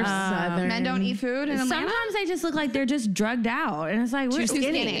food. They're southern. Men don't eat food in Atlanta? Sometimes they just look like they're just drugged out. And it's like, we're Too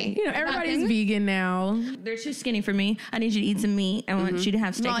skinny. skinny. Everybody's vegan now. They're too skinny for me. I need you to eat some meat. I want you to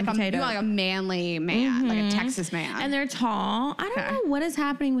have steak You want and like potatoes. you want like a manly man, like a Texas man. And they're tall. I don't know what is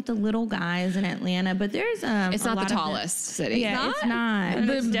happening with the little guys in Atlanta, but there's it's not the tallest city. Yeah, it's not.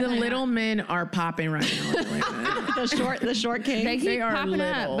 The little men are popping right now. the short king. They keep are popping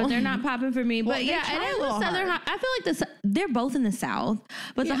up, little. but they're not popping for me. But yeah, and it's the southern. I feel like they're both in the South,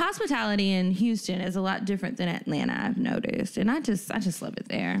 but the hospitality in Houston is a lot different than Atlanta. I've noticed, and I just love it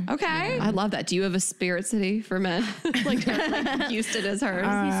there. Okay. I love that. Do you have a spirit city for men? like Houston is hers.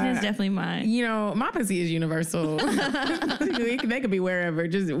 Houston is definitely mine. My pussy is universal. they could be wherever.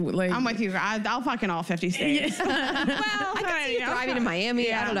 Just like I'm with you. I'll fuck in all 50 states. Well, I can see you thriving in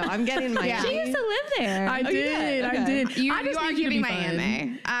Miami. I don't know. I'm getting Miami. She used to live there. I did. You I just are need you to giving be fun.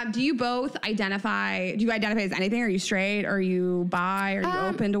 Miami. Do you both identify? Do you identify as anything? Are you straight? Are you bi? Are you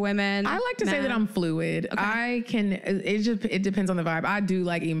open to women? I like to say that I'm fluid. I can. It depends on the vibe. I do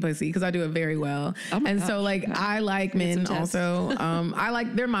like eating pussy because I do it very well. So like I like men also.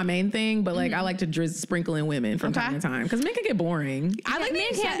 They're my main thing, but like I like to sprinkle in women from time to time because men can get boring. I like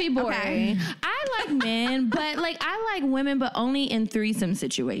Men can't be boring. Okay. I like men, but like I like women, but only in threesome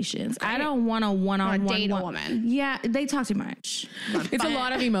situations. I don't want a one-on-one date a woman. Yeah, they talk too much. It's a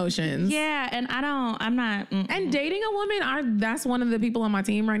lot of emotions. Yeah, and I'm not. And dating a woman, that's one of the people on my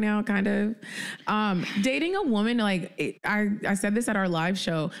team right now, kind of. Dating a woman, like I said this at our live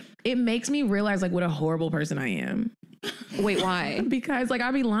show, it makes me realize like what a horrible person I am. Wait, why? Because like I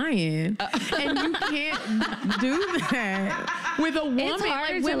be lying, and you can't do that with a woman. It's hard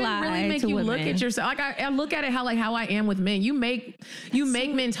like to women lie really make to you look women. at yourself. Like I look at it how I am with men. You make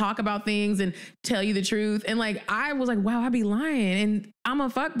men talk about things and tell you the truth. And like I was like, wow, I be lying, and I'm a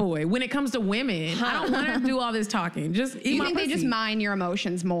fuckboy when it comes to women. I don't want to do all this talking. Just eat You my think they pussy. just mind your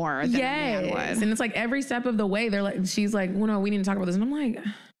emotions more than a man would? And it's like every step of the way, she's like, well, no, we need to talk about this, and I'm like.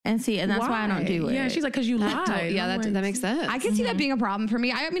 And that's why I don't do it. Yeah, she's like, because you lied. Yeah, that makes sense. I can see that being a problem for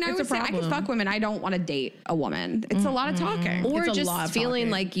me. I mean, I would say I could fuck women. I don't want to date a woman. It's a lot of talking. Or It's a just lot of feeling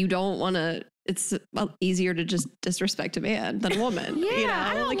talking. like you don't want to. It's easier to just disrespect a man than a woman. Yeah,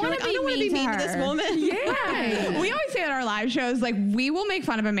 I don't wanna be mean to this her. woman. Yeah. We always say at our live shows, like, we will make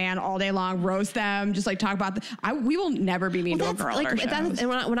fun of a man all day long, roast them, just like talk about we will never be mean to a girl at our shows. And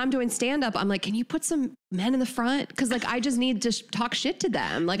when I'm doing stand up, I'm like, can you put some men in the front? Because like I just need to talk shit to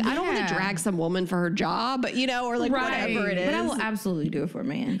them. Like I don't want to drag some woman for her job, or like whatever it is. But I will absolutely do it for a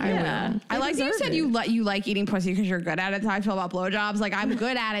man. I will. I like that you said you like eating pussy because you're good at it. That's how I feel about blowjobs. Like I'm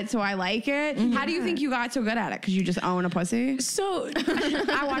good at it, so I like it. How do you think you got so good at it? Because you just own a pussy? So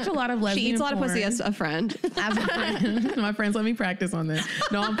I watch a lot of lesbian She eats a lot of pussy porn. as a friend. As a friend. My friends let me practice on this.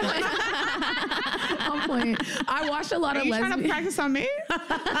 No, I'm playing. I'm playing. I watched a lot of lesbian. Trying to practice on me?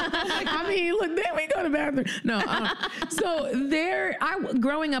 I mean, look, then we go to the bathroom. No.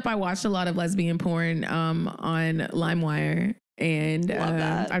 Growing up, I watched a lot of lesbian porn on LimeWire. And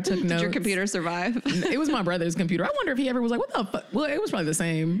I took notes. Did your computer survive? It was my brother's computer. I wonder if he ever was like, what the fuck? Well, it was probably the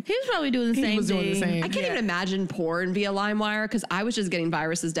same. He was probably doing the same He was doing the thing. same. I can't even imagine porn via LimeWire because I was just getting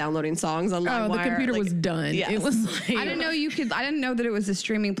viruses downloading songs on LimeWire. Oh, the computer was done. Yes. It was like, I didn't know you could. I didn't know that it was a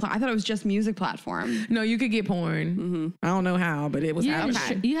streaming. I thought it was just music platform. No, you could get porn. I don't know how, but it was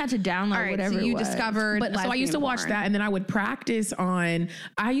happening. You had to download All right, whatever so you it was. discovered. But so I used to watch that, and then I would practice on.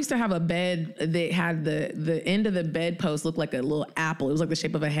 I used to have a bed that had the end of the bedpost look like a little apple. It was like the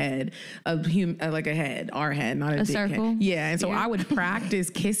shape of a head, like a head, our head, not a dick circle? head. Yeah. And so I would practice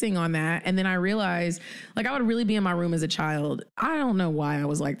kissing on that. And then I realized, like, I would really be in my room as a child. I don't know why I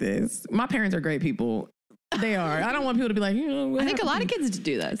was like this. My parents are great people. They are. I don't want people to be like, I think a lot of kids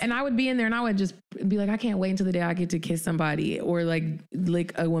do this. And I would be in there and I would just be like, I can't wait until the day I get to kiss somebody or like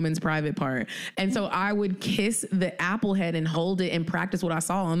lick a woman's private part. And so I would kiss the apple head and hold it and practice what I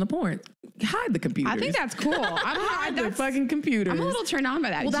saw on the porn. Hide the computers. I think that's cool. Hide the fucking computers. I'm a little turned on by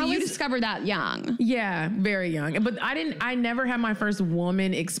that. Well, so you discovered that young. Yeah, very young. But I never had my first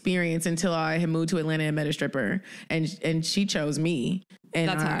woman experience until I had moved to Atlanta and met a stripper. And she chose me. And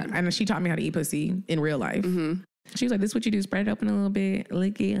That's hot. And she taught me how to eat pussy in real life. Mm-hmm. She was like, this is what you do. Spread it open a little bit.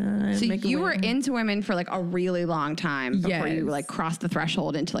 Lick it. So you were into women for like a really long time before you like crossed the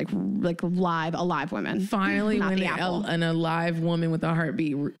threshold into like alive women. Finally, when an alive woman with a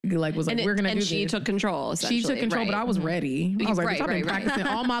heartbeat like was like, we're going to do this. And she took control, essentially. She took control, but I was ready. I was like, I've been practicing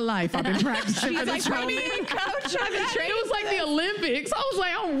all my life. I've been practicing for this moment. Coach, I've been training. It was like the Olympics. I was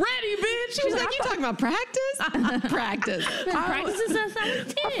like, I'm ready, bitch. She was like, you talking about practice? Practice. Practices since I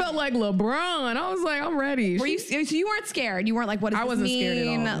was 10. I felt like LeBron. I was like, I'm ready. So you weren't scared. You weren't like, what does this mean?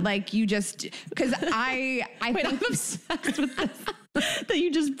 Scared at all. Like you just, because I Wait, I'm obsessed with this. That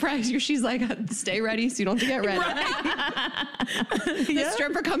you just practice. She's like, stay ready so you don't have to get ready. Right. The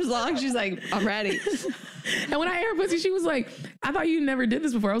stripper comes along. She's like, I'm ready. And when I ate her pussy, she was like, I thought you never did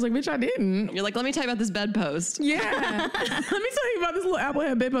this before. I was like, bitch, I didn't. You're like, let me tell you about this bedpost. Yeah. Let me tell you about this little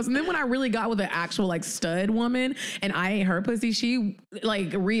applehead bedpost. And then when I really got with an actual like stud woman and I ate her pussy, she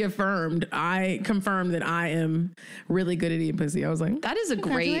like confirmed that I am really good at eating pussy. I was like, that is a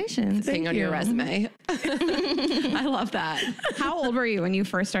great thing on your resume. I love that. How old were you when you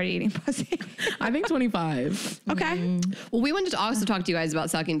first started eating pussy? I think 25. Okay. Well, we wanted to also talk to you guys about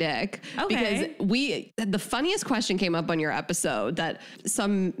sucking dick. Okay. Because the funniest question came up on your episode that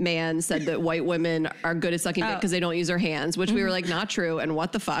some man said that white women are good at sucking dick because they don't use their hands, which we were like, not true. And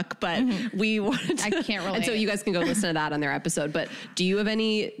what the fuck? But we wanted to, I can't relate. And so you guys can go listen to that on their episode. But do you have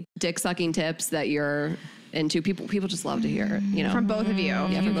any dick sucking tips that you're into? People just love to hear, From both of you. Yeah,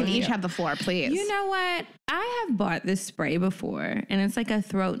 from You both can of each you. have the floor, please. You know what? I have bought this spray before, and it's like a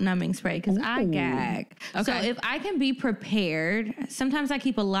throat numbing spray because I gag. Okay. So if I can be prepared, sometimes I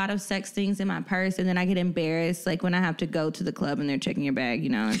keep a lot of sex things in my purse, and then I get embarrassed, like when I have to go to the club and they're checking your bag.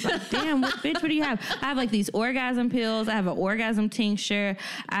 It's like, damn, bitch, what do you have? I have like these orgasm pills. I have an orgasm tincture.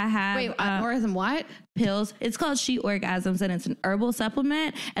 I have orgasm what? pills. It's called She Orgasms, and it's an herbal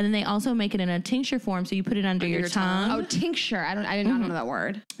supplement. And then they also make it in a tincture form, so you put it under your tongue. Oh, tincture. I did not know that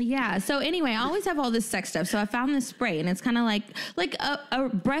word. Yeah. So anyway, I always have all this sex stuff. So I found this spray, and it's kind of like a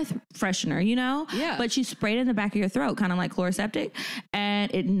breath freshener, Yeah. But you spray it in the back of your throat, kind of like Chloraseptic,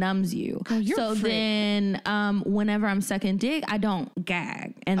 and it numbs you. you're a freak. Then whenever I'm sucking dick, I don't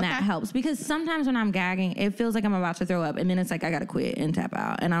gag, and that helps because sometimes when I'm gagging, it feels like I'm about to throw up, and then it's like I gotta quit and tap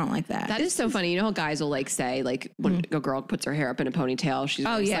out, and I don't like that. That is so funny. You know how guys will like say, like when a girl puts her hair up in a ponytail, she's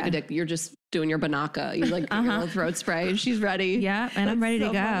ready to suck a dick. You're just doing your banaka. You like your little throat spray, and she's ready. Yeah, and I'm ready to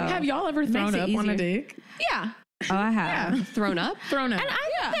go. Have y'all ever thrown up on a dick? Yeah. Oh, I have. Yeah. Thrown up? Thrown up. And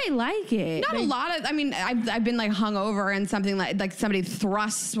I think they like it. Not a lot of, I've been like hungover and something like somebody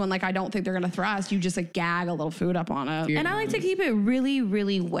thrusts when like I don't think they're going to thrust. You just like gag a little food up on it. And I like to keep it really,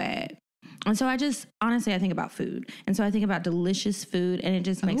 really wet. And so I just, honestly, I think about food. And so I think about delicious food, and it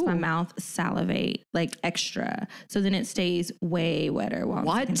just makes my mouth salivate like extra. So then it stays way wetter while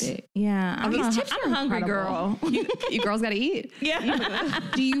I'm sucking dick. Yeah. I'm a hungry girl. You girls got to eat. Yeah.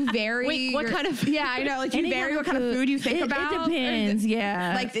 Do you vary? Wait, what kind of? Yeah, I know. Like, do you vary what kind of food you think about? It depends.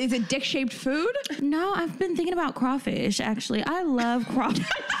 Yeah. Like, is it dick-shaped food? No, I've been thinking about crawfish, actually. I love crawfish.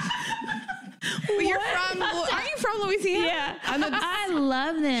 Aren't you from Louisiana? Yeah. I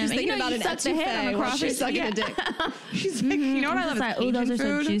love them. She's thinking about you an suck the head on a while crafish. she's sucking a dick. She's like, you know what I love? Like, oh, those are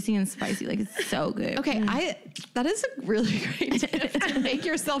so juicy and spicy. Like, it's so good. Okay, that is a really great tip to make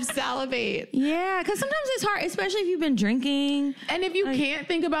yourself salivate. Yeah, because sometimes it's hard, especially if you've been drinking. And if you can't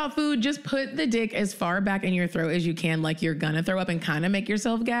think about food, just put the dick as far back in your throat as you can, like you're gonna throw up, and kind of make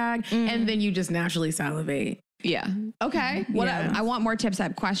yourself gag, and then you just naturally salivate. Yeah. Okay. I want more tips. I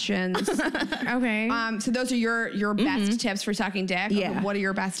have questions. Okay. So those are your best tips for sucking dick. Yeah. What are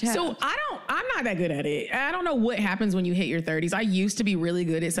your best tips? So I'm not that good at it. I don't know what happens when you hit your 30s. I used to be really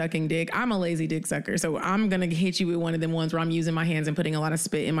good at sucking dick. I'm a lazy dick sucker. So I'm going to hit you with one of them ones where I'm using my hands and putting a lot of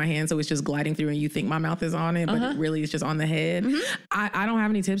spit in my hand. So it's just gliding through and you think my mouth is on it, but it really is just on the head. I don't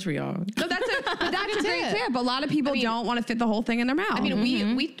have any tips for y'all. So that's But that's a great tip. A lot of people don't want to fit the whole thing in their mouth. I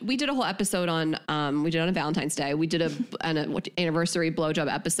mean, we did a whole episode on Valentine's Day. We did an anniversary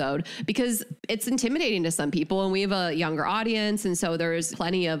blowjob episode because it's intimidating to some people, and we have a younger audience, and so there's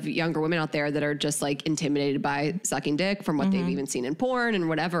plenty of younger women out there that are just like intimidated by sucking dick from what they've even seen in porn and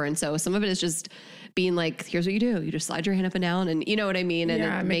whatever. And so some of it is just being like, here's what you do. You just slide your hand up and down, and you know what I mean? And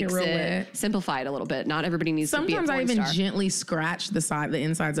it makes it simplified a little bit. Not everybody needs to be a porn Sometimes I even star. gently scratch the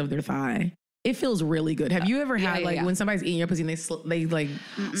insides of their thigh. It feels really good. Have you ever had when somebody's eating your pussy and they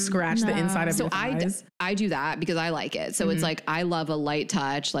scratch the inside of your thighs? I do that because I like it. So it's like, I love a light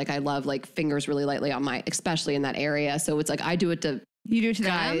touch. Like I love like fingers really lightly on especially in that area. So it's like, I do it to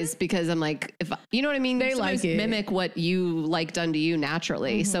guys because I'm like, if you know what I mean, they like it. Mimic what you like done to you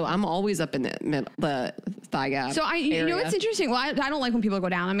naturally. So I'm always up in the thigh gap. So you know what's interesting? Well, I don't like when people go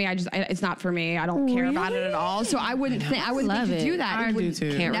down on me. It's not for me. I don't care about it at all. So I wouldn't think to do that. I do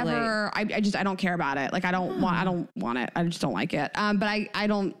too. Can't never. I don't care about it. Like I don't want it. I just don't like it. But I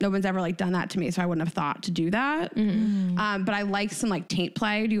don't. No one's ever like done that to me, so I wouldn't have thought to do that. But I like some like taint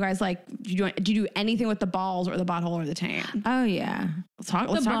play. Do you guys like? Do you do anything with the balls or the butthole or the taint? Oh yeah. Let's talk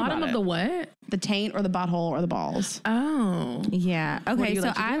The bottom about of it. the what? The taint or the butthole or the balls. Oh. Yeah. Okay.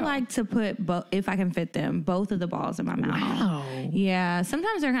 So I do? like to put if I can fit them, both of the balls in my mouth. Wow. Yeah.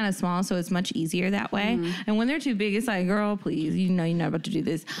 Sometimes they're kind of small, so it's much easier that way. And when they're too big, it's like, girl, please, you know you're not about to do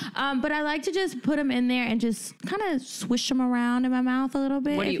this. But I like to just put them in there and just kind of swish them around in my mouth a little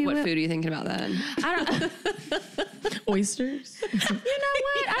bit. What food are you thinking about then? I don't. Oysters. You know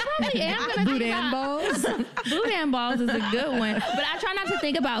what? I probably am gonna Boudin balls. Boudin balls is a good one, but I try not to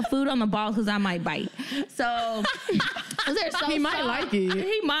think about food on the balls because I might bite. So they're so He might soft. like it.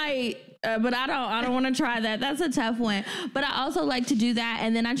 He might. But I don't want to try that. That's a tough one. But I also like to do that,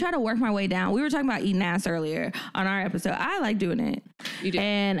 and then I try to work my way down. We were talking about eating ass earlier on our episode. I like doing it. You do.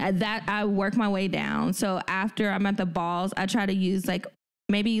 And that I work my way down. So after I'm at the balls, I try to use like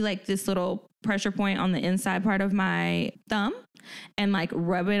maybe like this little pressure point on the inside part of my thumb and like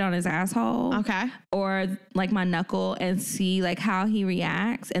rub it on his asshole. Okay. Or like my knuckle and see like how he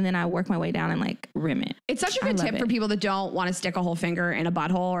reacts. And then I work my way down and like rim it. It's such a good tip for people that don't want to stick a whole finger in a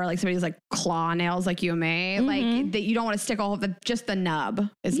butthole or like somebody's like claw nails like you and me. Like that you don't want to stick a whole, just the nub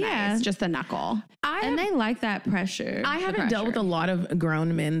is nice. Just the knuckle. And they like that pressure. I haven't dealt with a lot of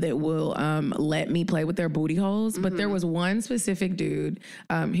grown men that will let me play with their booty holes, but there was one specific dude.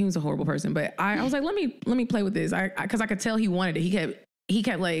 He was a horrible person, but I was like, let me play with this, because I could tell he wanted it. He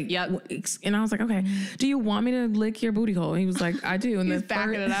kept like, and I was like, okay, do you want me to lick your booty hole? And he was like, I do. And He's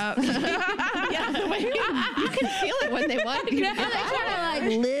backing it up. You can feel it when they want to. They try to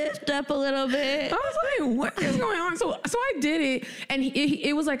like lift up a little bit. I was like, what is going on? So I did it, and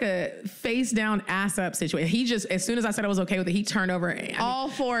it was like a face down, ass up situation. He just, as soon as I said I was okay with it, he turned over. And, all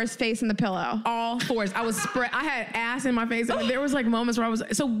fours facing the pillow. all fours. I was I had ass in my face. And there was like moments where I was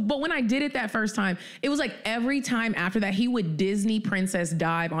but when I did it that first time, it was like every time after that, he would Disney princess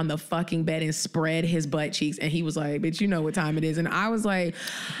dive on the fucking bed and spread his butt cheeks. And he was like, bitch, you know what time it is. And I was like,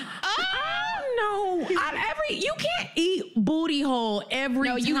 no, you can't eat booty hole every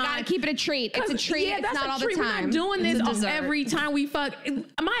time. No, you gotta keep it a treat. It's a treat. Yeah, it's not all treat. the time. We're not doing It's this a dessert. every time we fuck.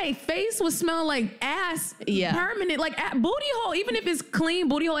 My face was smelling like ass. Permanent, like booty hole. Even if it's clean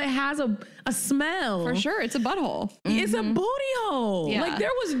booty hole, it has a smell. For sure, it's a butthole. It's a booty hole. Yeah. Like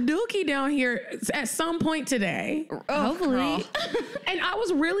there was dookie down here at some point today. Hopefully. And I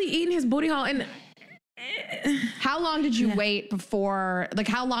was really eating his booty hole. And How long did you wait before, like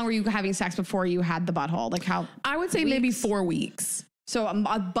how long were you having sex before you had the butthole? Like how? I would say maybe 4 weeks. So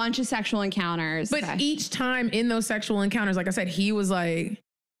a bunch of sexual encounters. But each time in those sexual encounters, like I said, he was like,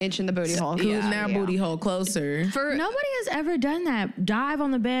 inching the booty hole. who's now booty hole closer? Nobody has ever done that. Dive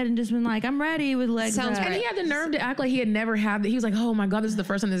on the bed and just been like, I'm ready with legs up. And he had the nerve to act like he had never had that. He was like, oh my God, this is the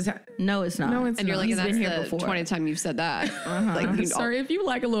first time this has happened. No, it's not. No, it's And you're not. like, He's that's been here the before. 20th time you've said that. Like, Sorry, if you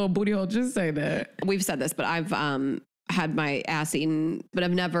like a little booty hole, just say that. we've said this, but I've had my ass eaten, but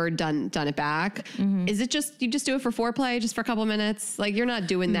I've never done it back. Is it just, you just do it for foreplay, just for a couple minutes? Like you're not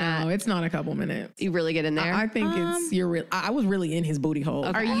doing that. No, it's not a couple minutes. You really get in there. I think it's you're real. I was really in his booty hole.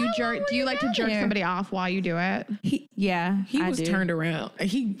 Are you jerk? Do you like to jerk somebody off while you do it? He I was do. turned around.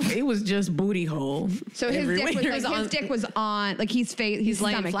 It was just booty hole. So his dick was on, like he's laying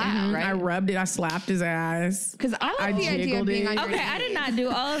stomach flat, down, right? I rubbed it. I slapped his ass. Because I like the idea of jiggled being it. on your Okay, I did not do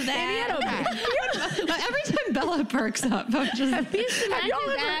all of that. Every time Bella perks up. I'm just Have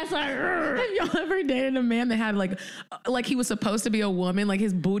y'all ever dated a man that had like he was supposed to be a woman, like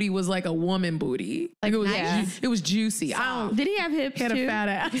his booty was like a woman booty, like it was juicy. Did he have hips He had too? a fat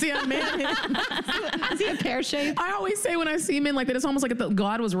ass. He had a man. is he a pear shape? I always say when I see men like that, it's almost like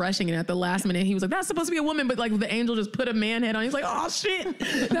God was rushing it at the last minute. He was like, that's supposed to be a woman, but like the angel just put a man head on. He's like, oh shit,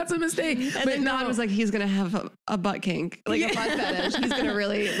 that's a mistake. And then God was like, he's gonna have a butt kink, like a butt fetish. He's gonna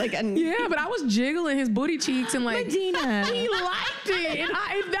really like. Yeah, but I was jiggling his booty cheeks and like Medinah. he liked it. And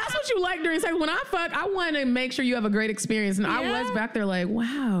if that's what you like during sex, when I fuck, I want to make sure you have a great experience. And I was back there like,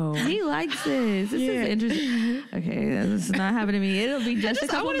 wow, He likes this. This is interesting. Okay, this is not happening to me. It'll be just a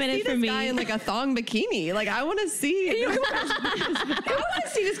couple minutes for me. Guy in like a thong bikini. Like I want to see. I want to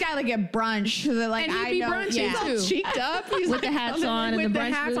see this guy like at brunch. So that, like and I he'd be know, brunchy too. Cheeked up. He's With the hats on and With the the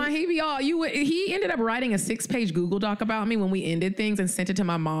brunch hats boots. on, he ended up writing a 6-page Google Doc about me when we ended things and sent it to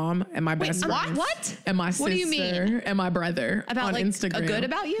my mom and my best friend. What? And my sister. What do you mean? And my brother About on like Instagram. a good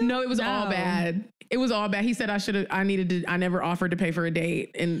about you? No, it was all bad. It was all bad. He said I never offered to pay for a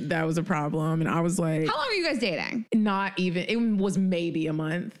date, and that was a problem. And I was like, How long are you guys dating? not even. It was maybe a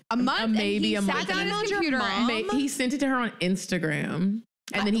month. A month? Maybe a and he month. sat down Emailed his your computer. mom? He sent it to her on Instagram.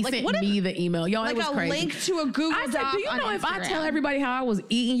 And then he like, sent what me the email. Y'all, Like it was a crazy. link to a Google I said, Doc do you on know if I Instagram. tell everybody how I was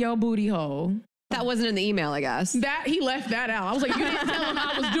eating your booty hole? That wasn't in the email, I guess. That he left that out. I was like, you didn't tell him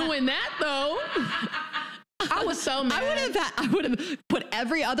I was doing that though. I was so mad. I would have put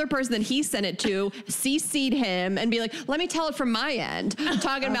every other person that he sent it to, CC'd him, and be like, let me tell it from my end.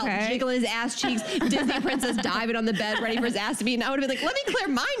 Talking about jiggling his ass cheeks, Disney princess diving on the bed, ready for his ass to be. And I would have been like, let me clear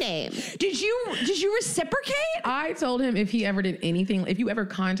my name. Did you reciprocate? I told him if he ever did anything, if you ever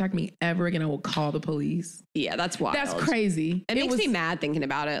contact me ever again, I will call the police. Yeah, that's wild. That's crazy. It makes me mad thinking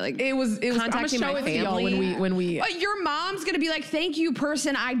about it. Like It was. I'm gonna contacting show my it to y'all when we. But your mom's gonna be like, "Thank you,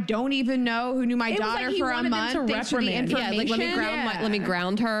 person I don't even know who knew my It was daughter like he for a wanted them month. to Thanks for the reprimand. yeah, information." like let me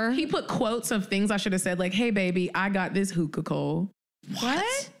ground her. He put quotes of things I should have said, like, "Hey, baby, I got this hookah coal."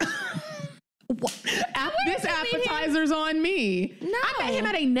 What? This appetizer's on me. No. I met him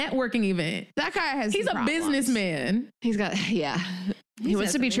at a networking event. That guy has. He's some a problems. businessman. He's got He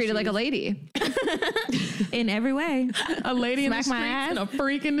wants to be treated like a lady. In every way. A lady in the Smack my streets ass. and a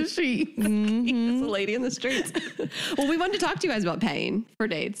freak in the sheets. He's a lady in the streets. Well, we wanted to talk to you guys about paying for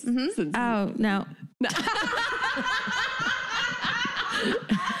dates. Since Oh, no.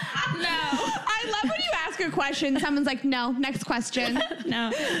 I love when you ask a question. Someone's like, "No, next question."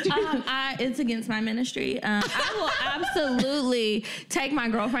 No, it's against my ministry. I will absolutely take my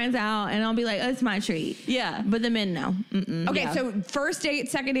girlfriends out and I'll be like, oh, it's my treat. Yeah. But the men, no. Mm-mm. Okay, so first date,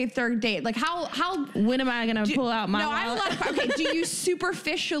 second date, third date. Like how? When am I going to pull out my No, I wallet? have a lot of. Okay, do you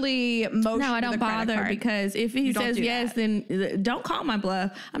superficially motion? No, I the don't credit bother card? because if he don't says do yes, that. then don't call my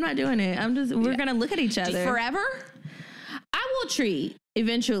bluff. I'm not doing it. We're going to look at each other. forever. I will treat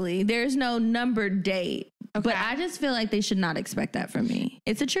eventually. There's no numbered date. But I just feel like they should not expect that from me.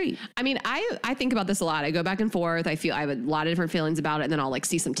 It's a treat. I mean, I think about this a lot. I go back and forth. I have a lot of different feelings about it. And then I'll like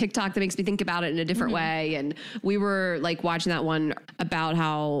see some TikTok that makes me think about it in a different way. And we were like watching that one about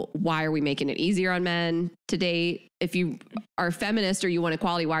why are we making it easier on men to date? If you are a feminist or you want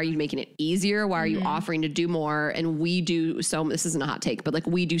equality, why are you making it easier? Why are you offering to do more? And we do this isn't a hot take, but like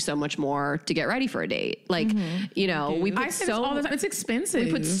we do so much more to get ready for a date. Like, you know, we put I say this all the time. It's expensive.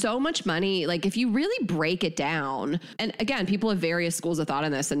 we put so much money, like if you really break it down, and again, people have various schools of thought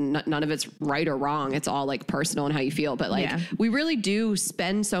on this and none of it's right or wrong. It's all like personal and how you feel. But like we really do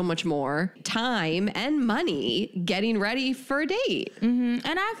spend so much more time and money getting ready for a date. And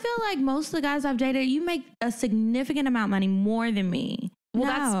I feel like most of the guys I've dated, you make a significant amount of money more than me. Well,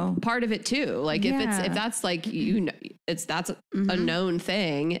 that's part of it too. Like if that's like, that's a known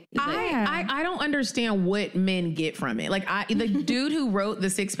thing. I don't understand what men get from it. Like the dude who wrote the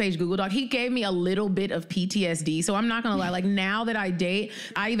 6-page Google Doc, he gave me a little bit of PTSD. So I'm not gonna lie. Like now that I date,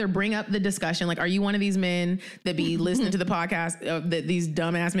 I either bring up the discussion, like, are you one of these men that be listening to the podcast that these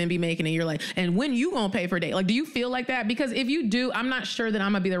dumbass men be making, and you're like, and when you gonna pay for a date? Like, do you feel like that? Because if you do, I'm not sure that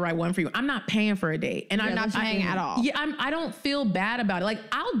I'm gonna be the right one for you. I'm not paying for a date, and I'm not paying at all. Yeah, I don't feel bad about it. Like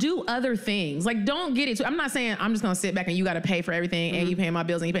I'll do other things. Like don't get it. I'm not saying I'm just gonna sit back and you got to pay for everything and you pay my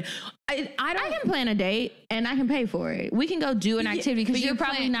bills and you pay. I can plan a date and I can pay for it. We can go do an activity because you're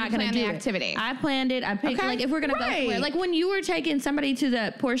probably not going to do the it. activity. I planned it. I paid for, like if we're going to go somewhere. Like when you were taking somebody to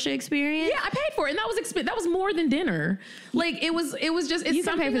the Porsche experience. Yeah, I paid for it, and that was that was more than dinner. Like it was just it's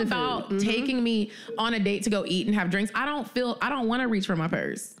something about taking me on a date to go eat and have drinks. I don't want to reach for my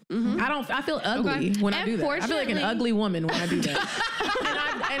purse. I feel ugly when I do that. I feel like an ugly woman when I do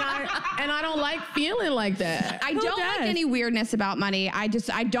that. And I don't like feeling like that. I don't like any weirdness about money. I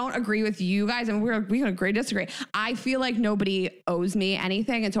don't agree with you guys, and we can agree, disagree. I feel like nobody owes me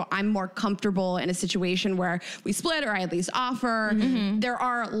anything, and so I'm more comfortable in a situation where we split or I at least offer. There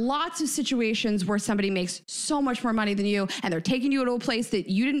are lots of situations where somebody makes so much more money than you, and they're taking you to a place that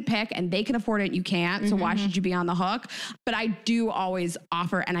you didn't pick, and they can afford it and you can't. So why should you be on the hook? But I do always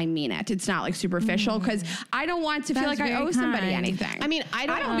offer, and I mean it. It's not like superficial, because I don't want to feel like I owe somebody anything. I mean, I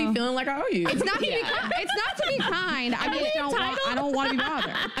don't be feeling like I owe you. It's not to be kind. It's not to be kind. I don't want to be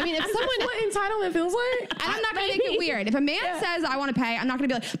bothered. I mean, if someone what entitlement feels like. And I'm not going to make it weird. If a man says I want to pay, I'm not going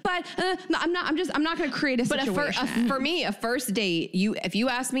to be like, but no, I'm not. I'm not going to create a situation. For me, a first date, if you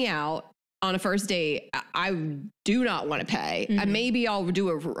ask me out on a first date, I do not want to pay. Maybe I'll do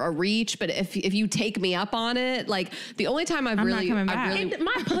a reach, but if you take me up on it, like the only time and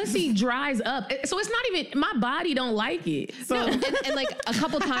my pussy dries up, so it's not even my body don't like it. So and like a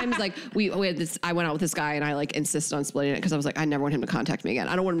couple times, like we had this. I went out with this guy and I like insisted on splitting it because I was like, I never want him to contact me again.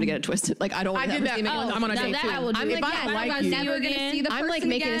 I don't want him to get it twisted. Like I don't. Want did that. I'm on a date too. I'm like, I'm never going to see the person. I'm like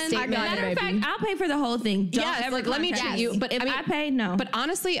making a statement. Matter of fact, I'll pay for the whole thing. Yes, like let me treat you. But if I pay, no. But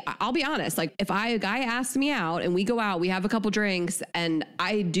honestly, I'll be honest. Like if a guy asks me out and we go out, we have a couple drinks, and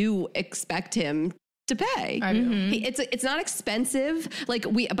I do expect him to pay. I do. It's not expensive.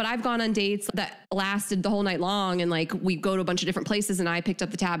 But I've gone on dates that lasted the whole night long, and like we go to a bunch of different places, and I picked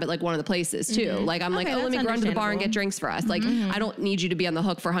up the tab at like one of the places too. Like I'm like, oh, let me run to the bar and get drinks for us. Like I don't need you to be on the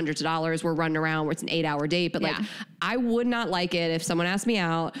hook for hundreds of dollars. We're running around where it's an 8-hour date, but like I would not like it if someone asked me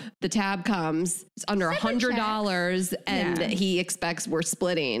out, the tab comes, it's under $100, and he expects we're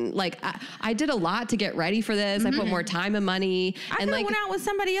splitting. Like I did a lot to get ready for this. I put more time and money. I went out with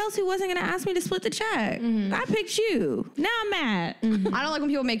somebody else who wasn't going to ask me to split the check. I picked you. Now I'm mad. I don't like when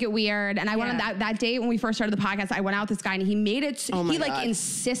people make it weird. And I went on that date when we first started the podcast. I went out with this guy and he made it. He like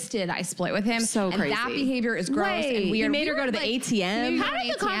insisted I split with him. So crazy. And that behavior is gross and weird. He made her go to the ATM. How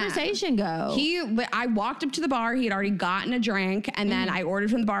did the conversation go? I walked up to the bar. He had already gotten a drink, and then I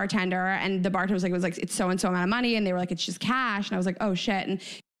ordered from the bartender, and the bartender was like, it's so and so amount of money, and they were like, it's just cash, and I was like, oh shit, and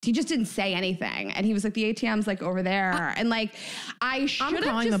he just didn't say anything. And he was like, the ATM's like over there. And like, I'm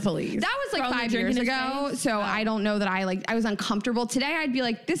calling the police. That was like 5 years ago. So I don't know that I was uncomfortable. Today I'd be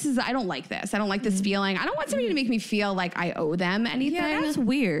like, I don't like this. I don't like this feeling. I don't want somebody to make me feel like I owe them anything. Yeah, that's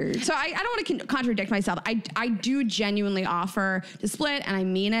weird. So I don't want to contradict myself. I do genuinely offer to split, and I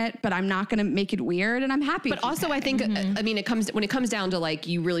mean it, but I'm not going to make it weird, and I'm happy. But also I think, I mean, when it comes down to like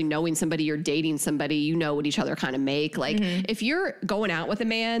you really knowing somebody, you're dating somebody, you know what each other kind of make. Like if you're going out with a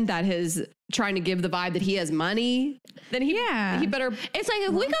man that is trying to give the vibe that he has money, then he better. It's like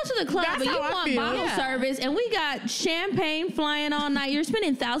if we go to the club and you want bottle service and we got champagne flying all night, you're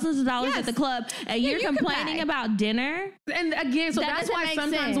spending thousands of dollars at the club, and you're complaining about dinner. And again, so that's why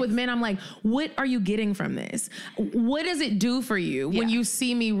sometimes with men, I'm like, what are you getting from this? What does it do for you when you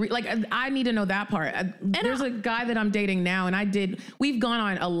see me? I need to know that part. There's a guy that I'm dating now, and we've gone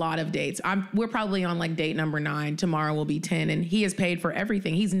on a lot of dates. We're probably on like date number 9. Tomorrow will be 10, and he has paid for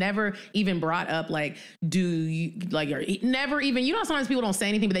everything. He's never even brought up like, do you like, or never even, you know, sometimes people don't say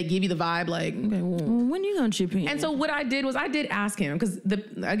anything, but they give you the vibe like, okay, well, when you gonna chip in? And so what I did was I did ask him, because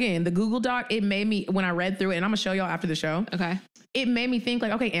the Google Doc, it made me, when I read through it, and I'm gonna show y'all after the show. Okay. It made me think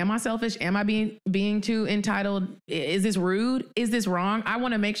like, okay, am I selfish? Am I being too entitled? Is this rude? Is this wrong? I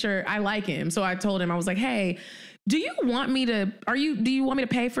want to make sure I like him. So I told him, I was like, hey, do you want me to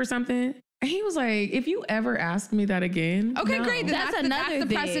pay for something? And he was like, if you ever ask me that again. Okay, great. Then that's the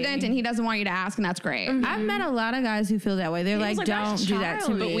precedent, and he doesn't want you to ask, and that's great. I've met a lot of guys who feel that way. They're like, don't do that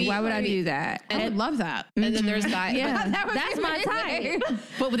to me. Why would I do that? And I would love that. And then there's guys. That's my type.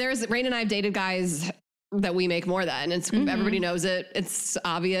 But Rayna and I have dated guys that we make more than. It's everybody knows it. It's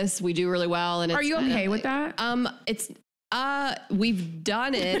obvious. We do really well. And are you okay with that? We've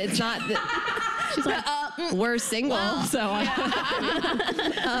done it. It's not that. She's like, we're single, so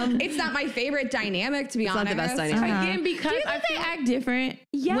it's not my favorite dynamic, to be honest. It's not the best dynamic. Again, because do you think they act different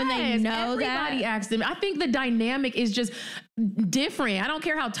when they know everybody acts different. I think the dynamic is just different. I don't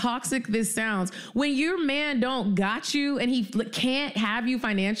care how toxic this sounds. When your man don't got you and he can't have you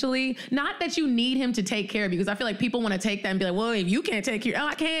financially, not that you need him to take care of you, because I feel like people want to take that and be like, well, if you can't take care,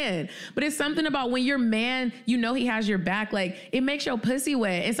 I can. But it's something about when your man, you know, he has your back, like it makes your pussy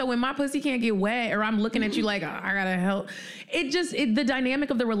wet. And so when my pussy can't get wet, or I'm looking at you like, oh, I gotta help, the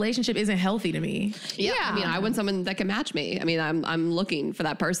dynamic of the relationship isn't healthy to me. Yeah. I mean, I want someone that can match me. I mean, I'm looking for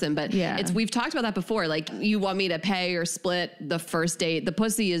that person, but we've talked about that before. Like, you want me to pay or split that the first date, the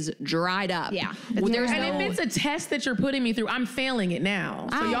pussy is dried up. Yeah. And if it's a test that you're putting me through, I'm failing it now.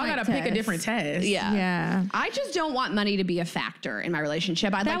 So y'all got to pick a different test. Yeah. I just don't want money to be a factor in my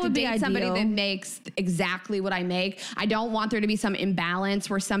relationship. I'd like to date somebody that makes exactly what I make. I don't want there to be some imbalance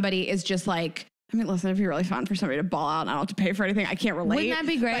where somebody is just like, I mean, listen, it'd be really fun for somebody to ball out and I don't have to pay for anything. I can't relate. Wouldn't that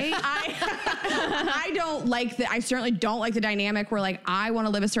be great? I don't like I certainly don't like the dynamic where like I want to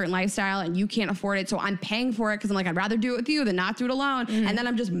live a certain lifestyle and you can't afford it. So I'm paying for it because I'm like, I'd rather do it with you than not do it alone. And then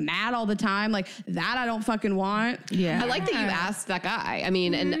I'm just mad all the time. Like that I don't fucking want. Yeah. I like that you asked that guy. I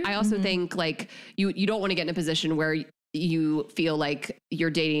mean, and I also think like you don't want to get in a position where you feel like you're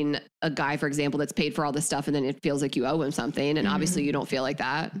dating a guy, for example, that's paid for all this stuff and then it feels like you owe him something. And obviously you don't feel like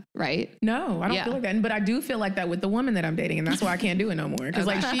that, right? No, I don't feel like that. But I do feel like that with the woman that I'm dating. And that's why I can't do it no more. Because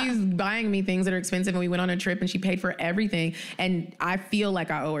like she's buying me things that are expensive and we went on a trip and she paid for everything. And I feel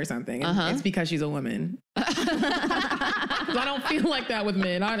like I owe her something. And it's because she's a woman. I don't feel like that with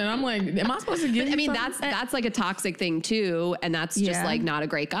men. And I'm like, am I supposed to give you something? That's like a toxic thing too. And that's just like not a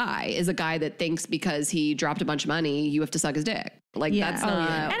great guy, is a guy that thinks because he dropped a bunch of money, you have to suck his dick. Like that's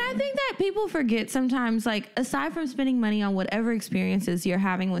not. And I think that people forget sometimes, like aside from spending money on whatever experiences you're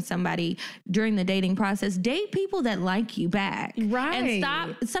having with somebody during the dating process, date people that like you back. Right. And stop.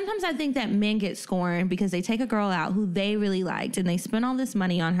 Sometimes I think that men get scorned because they take a girl out who they really liked and they spent all this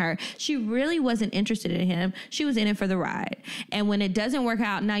money on her. She really wasn't interested in him. She was in it for the ride. And when it doesn't work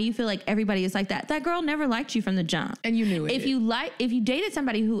out, now you feel like everybody is like that. That girl never liked you from the jump. And you knew it. If you dated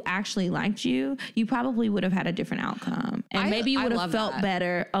somebody who actually liked you, you probably would have had a different outcome. And maybe you would have felt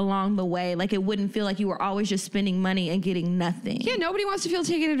better along the way. Like it wouldn't feel like you were always just spending money and getting nothing. Yeah, nobody wants to feel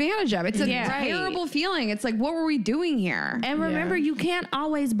taken advantage of. It's a terrible feeling. It's like, what were we doing here? And remember, you can't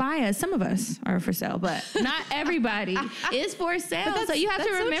always buy us. Some of us are for sale, but not everybody is for sale. So you have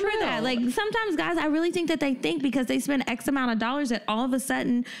to remember that. Like sometimes guys, I really think that they think because they spend X amount of dollars that all of a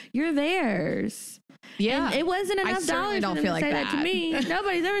sudden you're theirs. Yeah. And it wasn't enough dollars for them to say that to me.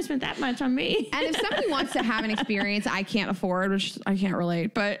 Nobody's ever spent that much on me. And if somebody wants to have an experience I can't afford, which I can't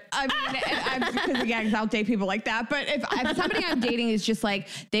relate, but I mean, because again, I'll date people like that. But if somebody I'm dating is just like,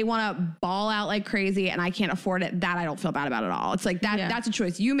 they want to ball out like crazy and I can't afford it, that I don't feel bad about at all. It's like that's a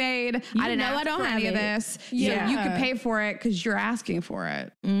choice you made. I didn't ask for any of this. Yeah. So you could pay for it because you're asking for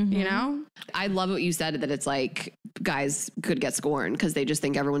it. You know? I love what you said, that it's like guys could get scorned because they just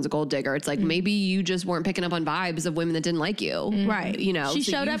think everyone's a gold digger. It's like maybe you just weren't picking up on vibes of women that didn't like you. Right. You know, she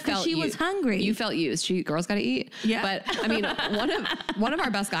showed up because she was hungry. You felt used. Girls got to eat. Yeah. But I mean, one of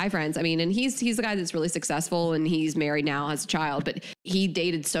our best guy friends, I mean, and he's the guy that's really successful and he's married now, has a child, but he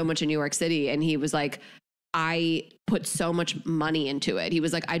dated so much in New York City and he was like, I put so much money into it. He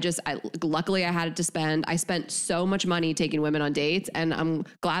was like, luckily I had it to spend. I spent so much money taking women on dates and I'm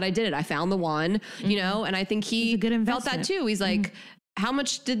glad I did it. I found the one, you know, and I think he felt that too. He's like, how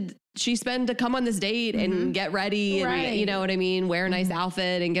much did she spend to come on this date and get ready and you know what I mean, wear a nice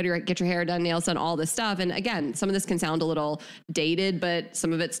outfit and get your hair done, nails done, all this stuff. And again, some of this can sound a little dated, but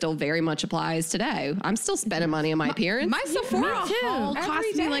some of it still very much applies today. I'm still spending money on my appearance. My Sephora haul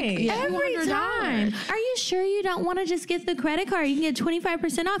cost me like every time. Are you sure you don't want to just get the credit card? You can get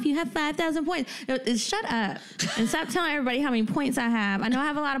 25% off. You have 5,000 points. Shut up and stop telling everybody how many points I have. I know I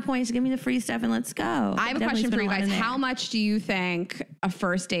have a lot of points. Give me the free stuff and let's go. I have a question for you guys. How much do you think a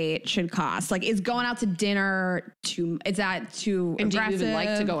first date should cost? Like, is going out to dinner too aggressive? Do you even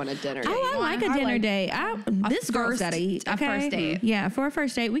like to go on a dinner date? Oh, I like a dinner date. This girl's gotta eat. A first date. Yeah, for a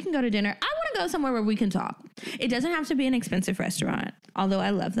first date, we can go to dinner. I want to go somewhere where we can talk. It doesn't have to be an expensive restaurant, although I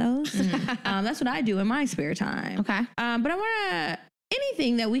love those. That's what I do in my spare time. Okay. But I want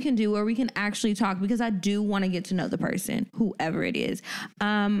anything that we can do where we can actually talk, because I do want to get to know the person, whoever it is.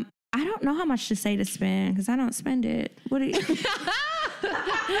 I don't know how much to say to spend because I don't spend it. What do you?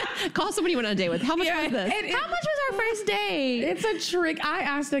 Call somebody you went on a date with. How much was this? How much was our first date? It's a trick. I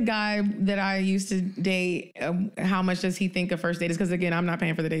asked a guy that I used to date, how much does he think a first date is? Because again, I'm not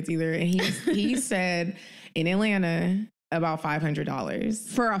paying for the dates either. And he said in Atlanta, about $500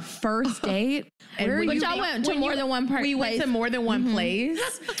 for a first date. But y'all went to more than one place. We went to more than one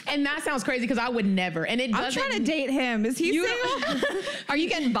place, and that sounds crazy because I would never. And I'm trying to date him. Is he single? Are you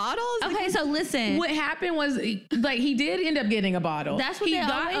getting bottles? Okay, so listen. What happened was, like, he did end up getting a bottle. That's what he they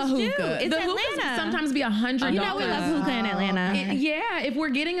got always a hookah. do. It's the Atlanta. Sometimes be $100. You know we love hookah in Atlanta. Yeah, if we're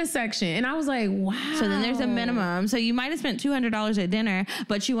getting a section, and I was like, wow. So then there's a minimum. So you might have spent $200 at dinner,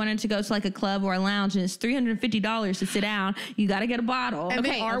 but you wanted to go to like a club or a lounge, and it's $350 to sit down. You got to get a bottle. And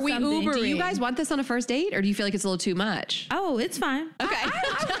okay, are we Ubering? Do you guys want this on a first date, or do you feel like it's a little too much? Oh, it's fine. Okay.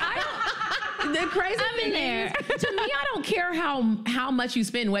 The crazy thing there. is, to I don't care how much you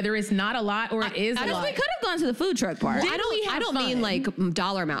spend, whether it's not a lot or it is a lot. We could have gone to the food truck part. I don't mean like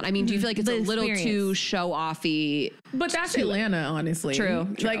dollar amount. I mean, do you feel like it's a little too show offy? But that's Atlanta, honestly. True.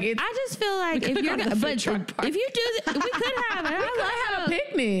 Like I just feel like if you're gonna, but if you do, we could have it. I had a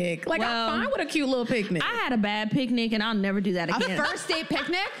picnic. Like I'm fine with a cute little picnic. I had a bad picnic, and I'll never do that again. A first date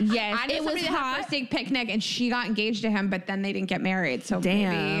picnic? Yes, I knew it was somebody that had a first date picnic, and she got engaged to him, but then they didn't get married. So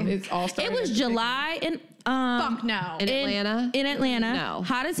damn, maybe it's all. It was July and. Fuck no. In Atlanta? In Atlanta. No.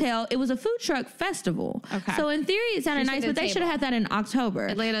 Hot as hell. It was a food truck festival. Okay. So in theory it sounded nice, but they should have had that in October.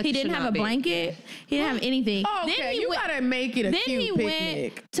 Atlanta he didn't have a blanket. He didn't have anything. Oh, okay, then you gotta make it a cute picnic. Then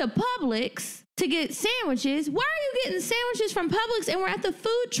he went to Publix to get sandwiches. Why are you getting sandwiches from Publix and we're at the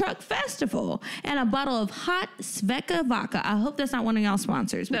food truck festival? And a bottle of hot Sveka vodka. I hope that's not one of y'all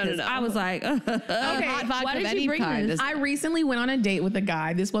sponsors. No. I was like, okay, hot vodka why of did any you bring kind this? I recently went on a date with a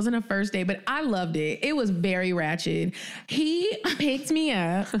guy. This wasn't a first date, but I loved it. It was very ratchet. He picked me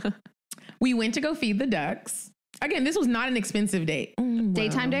up. We went to go feed the ducks. Again, this was not an expensive date.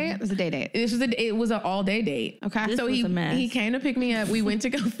 Daytime date? It was a day date. It was an all day date. Okay. So he came to pick me up. We went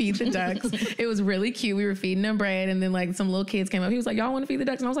to go feed the ducks. It was really cute. We were feeding them bread, and then like some little kids came up. He was like, "Y'all want to feed the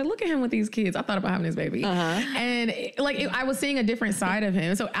ducks?" And I was like, "Look at him with these kids." I thought about having this baby. And I was seeing a different side of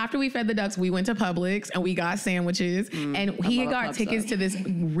him. So after we fed the ducks, we went to Publix and we got sandwiches. And he got tickets to this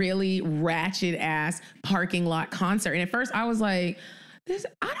really ratchet ass parking lot concert. And at first I was like,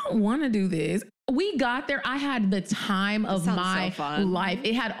 I don't want to do this. We got there. I had the time of my life.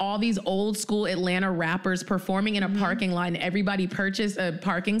 It had all these old school Atlanta rappers performing in a parking lot, and everybody purchased a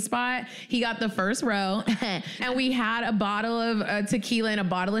parking spot. He got the first row, and we had a bottle of tequila and a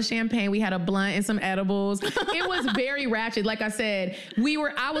bottle of champagne. We had a blunt and some edibles. It was very ratchet. Like I said,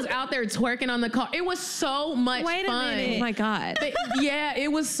 I was out there twerking on the car. It was so much fun. Oh my God. Yeah, it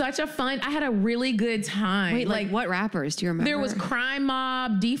was such a fun. I had a really good time. Wait, like what rappers do you remember? There was Crime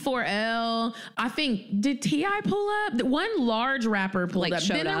Mob, D4L. I think, did T.I. pull up? One large rapper pulled up.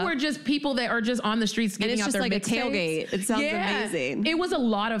 Then there were just people that are just on the streets giving out their mixtapes. It's just like a tailgate. It sounds amazing. It was a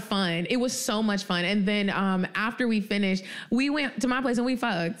lot of fun. It was so much fun. And then after we finished, we went to my place and we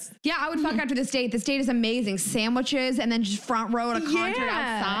fucked. Yeah, I would fuck after this date. This date is amazing. Sandwiches and then just front row at a concert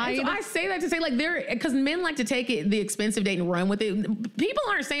outside. So I say that to say like because men like to take the expensive date and run with it. People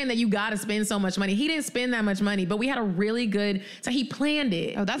aren't saying that you got to spend so much money. He didn't spend that much money, but we had a really good, so he planned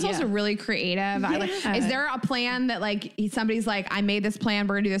it. Oh, that's also really creative. Yeah. Is there a plan that like somebody's like, I made this plan,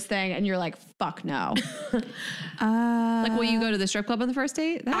 we're gonna do this thing, and you're like, fuck no. Like, will you go to the strip club on the first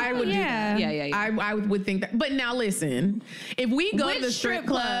date? I would do that. Yeah. I would think that. But now listen, if we go to the strip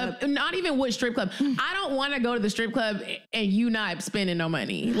club, not even which strip club, I don't want to go to the strip club and you not spending no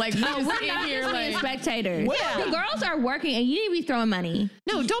money. Like, we're not here just like spectators. Yeah. The girls are working and you need to be throwing money.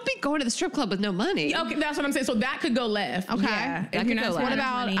 No, don't be going to the strip club with no money. Okay, that's what I'm saying. So that could go left. Okay. Yeah, If you're not, what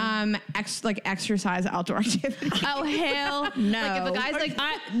money. about exercise outdoor activity? Oh hell no! Like if a guy's like,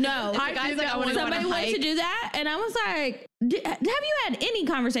 no, I want to somebody went to do that, and I was like, have you had any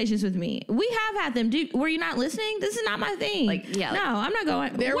conversations with me? We have had them. Were you not listening? This is not my thing. No, I'm not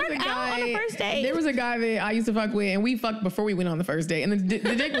going. There was a guy on the first date. There was a guy that I used to fuck with, and we fucked before we went on the first date, and the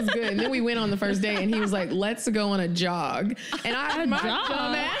dick was good. And then we went on the first date, and he was like, "Let's go on a jog." And my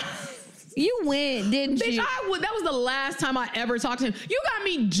dumbass. You went, didn't you? That was the last time I ever talked to him. You got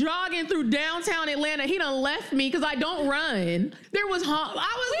me jogging through downtown Atlanta. He done left me because I don't run. We're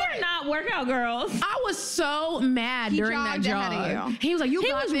not workout girls. I was so mad during that jog. He was like, "You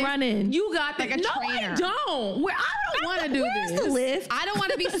got this. Running. You got like a trainer." I don't. I don't want to do this. Where's the lift? I don't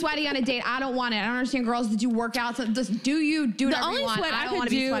want to be sweaty on a date. I don't want it. I don't understand girls that do workouts. Just do whatever you want. The only sweat I could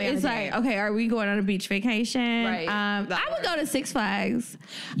do is like, okay, are we going on a beach vacation? Right. I would go to Six Flags.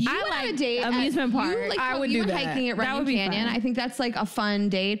 I like date amusement park. I would do that. Hiking at Runyon Canyon. I think that's like a fun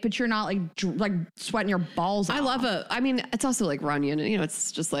date, but you're not like sweating your balls off. I love it's also like Runyon.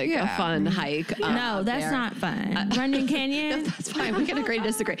 It's just like a fun hike. No, that's not fun. Runyon Canyon. That's fine. We can agree to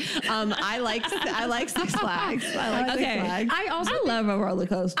disagree. I like Six Flags. Six Flags. I love a roller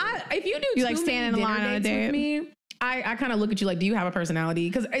coaster. If you do, like stand in line on a date with me. I kind of look at you like, do you have a personality?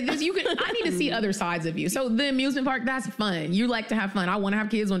 Because I need to see other sides of you. So the amusement park, that's fun. You like to have fun. I want to have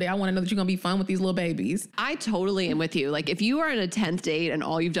kids one day. I want to know that you're going to be fun with these little babies. I totally am with you. Like if you are on a 10th date and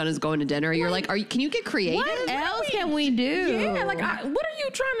all you've done is going to dinner, you're like, can you get creative? What else can we do? Yeah, like what are you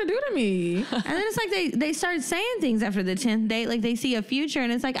trying to do to me? And then it's like they start saying things after the 10th date, like they see a future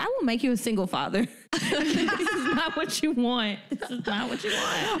and it's like, I will make you a single father. This is not what you want. This is not what you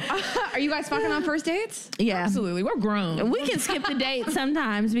want. Are you guys fucking on first dates? Yeah. Absolutely. We're grown. We can skip the date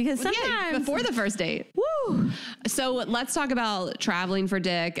sometimes because sometimes before the first date. Woo. So let's talk about traveling for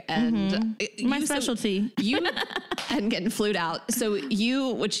dick and my specialty. And getting flued out. So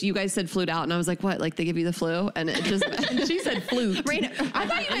which you guys said flued out, and I was like, what? Like they give you the flu, and it just. And she said flute. Rayna, I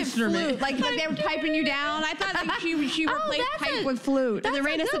thought you meant flute, like that they were piping you down. I thought like she replaced pipe with flute. And then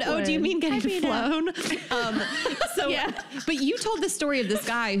Rayna said, "Oh, do you mean getting flown?" But you told the story of this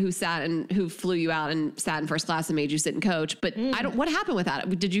guy who flew you out and sat in first class and made you sit and coach. But what happened with that?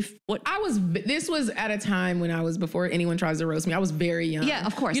 Did you? What? This was at a time when I was before anyone tries to roast me. I was very young. Yeah,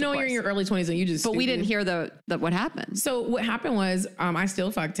 of course. You know, you're in your early 20s and you just. But we didn't hear the what happened. So what happened was, I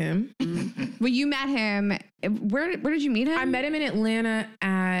still fucked him. Well, you met him. Where did you meet him? I met him in Atlanta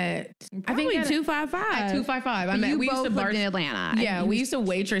at Probably I think 255. At 255. We used to lived in Atlanta. Yeah, we used to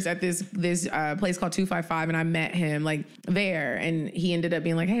waitress at this place called 255, and I met him like there, and he ended up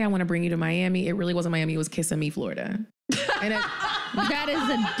being like, "Hey, I want to bring you to Miami." It really wasn't Miami; it was Kissimmee, Florida. And that is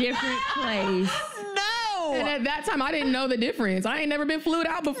a different place. No. And at that time, I didn't know the difference. I ain't never been flued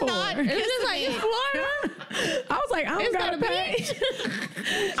out before. It's just like Florida. I was like, I don't gotta pay.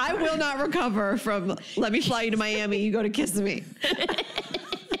 I will not recover from let me fly you to Miami, you go to Kissimmee.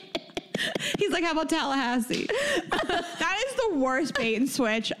 He's like, how about Tallahassee? That is the worst bait and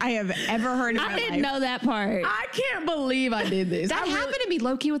switch I have ever heard in my life. I didn't know that part. I can't believe I did this. That happened to me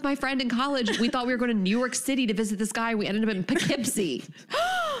low-key with my friend in college. We thought we were going to New York City to visit this guy. We ended up in Poughkeepsie.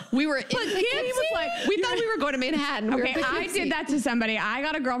 We were in Poughkeepsie. We thought we were going to Manhattan. Okay, I did that to somebody. I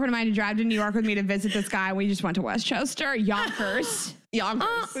got a girlfriend of mine to drive to New York with me to visit this guy. We just went to Westchester, Yonkers. Okay,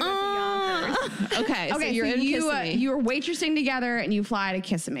 so you're in Kissimmee. You were waitressing together and you fly to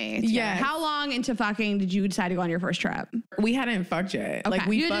Kissimmee. Yeah. How long into fucking did you decide to go on your first trip? We hadn't fucked yet. Okay. Like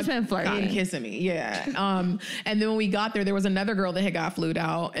we You had fucked just been flirting. in Kissimmee. Yeah. And then when we got there was another girl that had got flued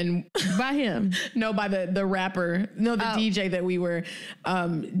out, and By him. no, by the rapper, no, the DJ that we were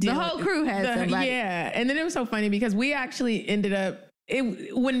The whole crew had somebody. Yeah. And then it was so funny because we actually ended up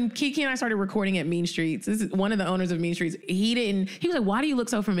when Kiki and I started recording at Mean Streets, this is one of the owners of Mean Streets. He was like, "Why do you look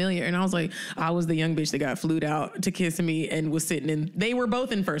so familiar?" And I was like, "I was the young bitch that got flued out to Kissimmee and was sitting in." They were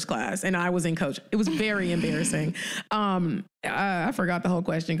both in first class, and I was in coach. It was very embarrassing. I forgot the whole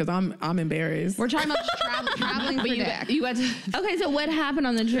question because I'm embarrassed. We're talking about traveling for dick. You went to Okay, so what happened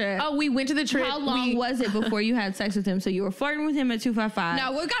on the trip? Oh, we went to the trip. How long was it before you had sex with him? So you were flirting with him at 255.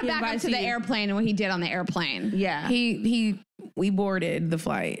 No, we got He back up invites to the you- airplane and what he did on the airplane. Yeah. We boarded the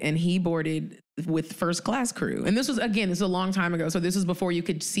flight, and he boarded with first class crew. And this was a long time ago. So this was before you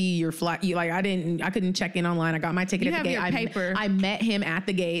could see your flight. I couldn't check in online. I got my ticket You at the have gate. your paper. I met him at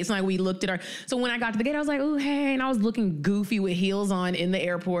the gate. It's like we looked at so when I got to the gate, I was like, "Oh, hey." And I was looking goofy with heels on in the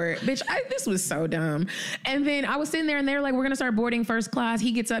airport. Bitch, this was so dumb. And then I was sitting there and they're like, "We're going to start boarding first class."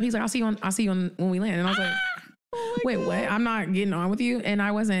 He gets up. He's like, I'll see you when we land. And I was like, wait, what? I'm not getting on with you. And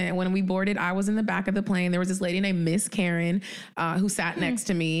I wasn't. When we boarded, I was in the back of the plane. There was this lady named Miss Karen who sat next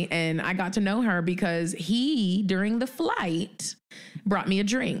to me. And I got to know her because he, during the flight, brought me a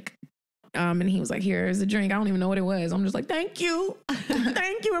drink. And he was like, "Here's a drink." I don't even know what it was. I'm just like, "Thank you."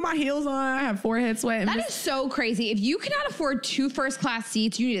 Thank you. With my heels on. I have forehead sweat. That is so crazy. If you cannot afford 2 first class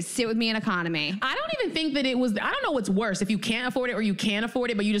seats, you need to sit with me in economy. I don't even think that it was, I don't know what's worse, if you can't afford it or you can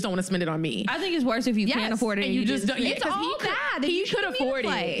afford it, but you just don't want to spend it on me. I think it's worse if you can't afford it And you just don't. It's Yeah, 'cause all bad. He You could shouldn't need afford a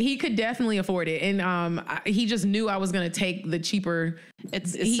it. flight. He could definitely afford it. And he just knew I was going to take the cheaper.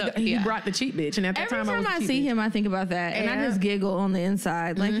 He brought the cheap bitch. And at that Every time time I I was see him, I think about that. And I Yeah. just giggle on the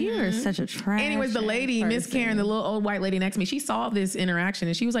inside. Like, you are such a trash. Anyways, the lady, Miss Karen, the little old white lady next to me, she saw this interaction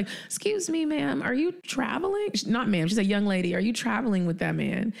and she was like, "Excuse me, ma'am, are you traveling?" Not ma'am, she's a young lady. "Are you traveling with that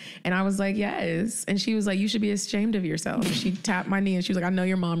man?" And I was like, "Yes." And she was like, "You should be ashamed of yourself." And she tapped my knee and she was like, "I know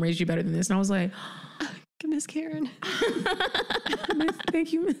your mom raised you better than this." And I was like, Miss Karen.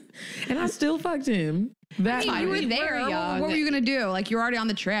 "Thank you." And I still fucked him. That You were there. What were you going to do? Like, you're already on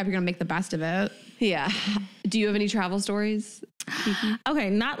the trip. You're going to make the best of it. Yeah. Do you have any travel stories? Okay,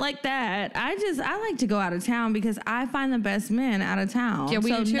 not like that. I like to go out of town because I find the best men out of town. Yeah,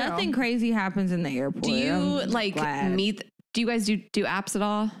 we so do too. nothing crazy happens in the airport. Do you I'm glad. meet? Do you guys do apps at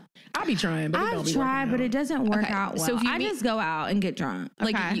all? I'll be trying, but it don't I've be tried, working but out. it doesn't work Okay, out well. so if you I meet- just go out and get drunk.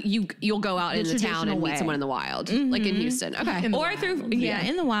 Like Okay. you'll go out The in the town and traditional meet way. someone in the wild, like in Houston. Okay. In the Or wild. through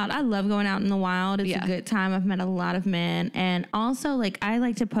in the wild. I love going out in the wild. It's Yeah. a good time. I've met a lot of men, and also like I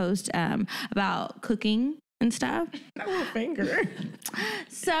like to post about cooking and stuff. That little finger.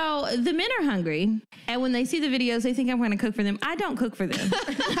 So the men are hungry, and when they see the videos, they think I'm going to cook for them. I don't cook for them.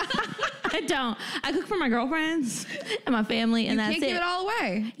 I don't. I cook for my girlfriends and my family, and that's Can't give it. it all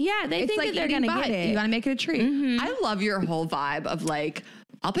away. Yeah, they It's think like that they're eating going to butt. get it. You got to make it a treat. I love your whole vibe of like,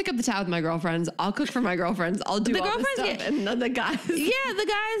 I'll pick up the tab with my girlfriends. I'll cook for my girlfriends. I'll do The all this girlfriends stuff. And then the guys. Yeah, the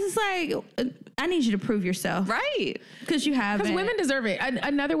guys is like, I need you to prove yourself. Right. Because you haven't. Because women deserve it.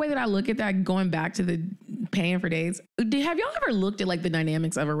 Another way that I look at that, going back to the paying for dates, have y'all ever looked at like the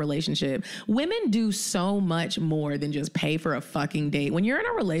dynamics of a relationship? Women do so much more than just pay for a fucking date. When you're in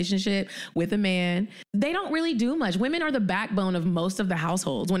a relationship with a man, they don't really do much. Women are the backbone of most of the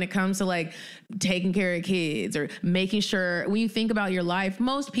households when it comes to like taking care of kids or making sure, when you think about your life,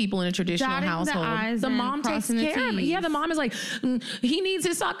 most people in a traditional household, the mom takes care of it. Yeah, the mom is like, he needs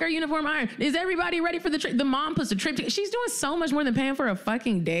his soccer uniform iron. Is everybody ready for the trip? The mom puts the trip together. She's doing so much more than paying for a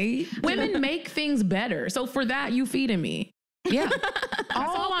fucking date. Women make things better. So for that, you feeding me. Yeah. That's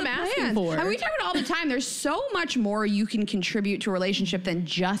all I'm asking for. And we talk about it all the time. There's so much more you can contribute to a relationship than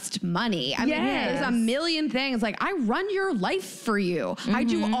just money. I mean, there's a million things. Like, I run your life for you. I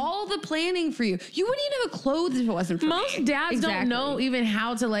do all the planning for you. You wouldn't even have clothes if it wasn't for me. Most dads don't know even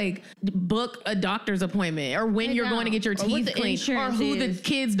how to like book a doctor's appointment or when you're going to get your teeth cleaned or who the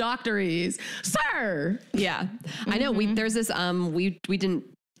kid's doctor is. Sir. Yeah. I know. There's this, we didn't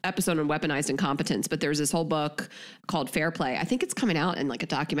episode on weaponized incompetence, but there's this whole book called Fair Play. I think it's coming out in like a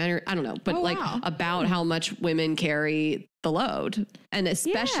documentary. I don't know, but about how much women carry the load, and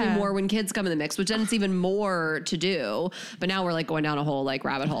especially more when kids come in the mix, which then it's even more to do. But now we're like going down a whole like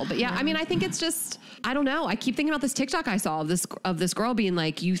rabbit hole. But yeah, I mean, I think it's just, I don't know. I keep thinking about this TikTok I saw of this girl being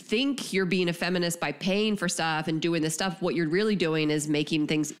like, you think you're being a feminist by paying for stuff and doing this stuff. What you're really doing is making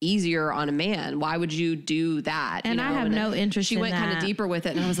things easier on a man. Why would you do that? And I have no interest. She went kind of deeper with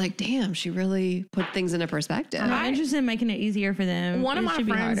it, and I was like, damn, she really put things into perspective. I'm interested in making it easier for them. One of my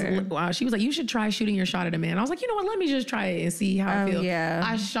friends, she was like, you should try shooting your shot at a man. I was like, you know what? Let me just try it and see how I feel. Yeah.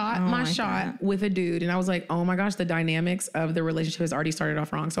 I shot my shot with a dude, and I was like, oh my gosh, the dynamics of the relationship has already started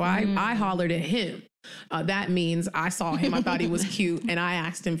off wrong. So I hollered at him. That means I saw him, I thought he was cute, and I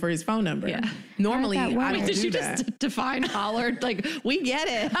asked him for his phone number. Yeah. Normally, I don't do that. Just define hollered? Like, we get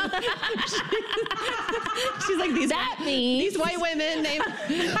it. She's like, these white women. I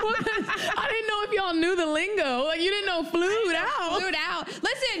didn't know if y'all knew the lingo. Like, you didn't know flued out.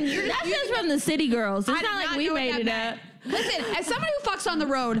 Listen, that's just from the city girls. It's not like we made it up. Listen, as somebody who fucks on the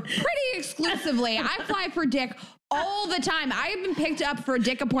road pretty exclusively, I fly for dick all the time. I have been picked up for a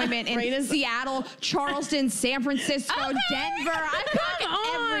dick appointment in Seattle, Charleston, San Francisco, Denver. I fuck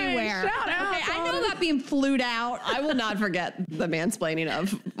everywhere. Shout out. Okay, I know about being flued out. I will not forget the mansplaining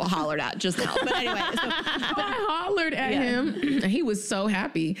of hollered at just now. But anyway, I hollered at him, and he was so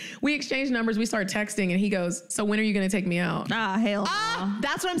happy. We exchanged numbers. We started texting, and he goes, "So when are you going to take me out?" Hell.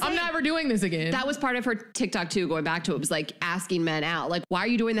 That's what I'm saying. I'm never doing this again. That was part of her TikTok too. Going back to it, was like asking men out. Like, why are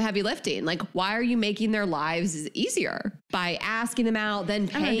you doing the heavy lifting? Like, why are you making their lives easier by asking them out, then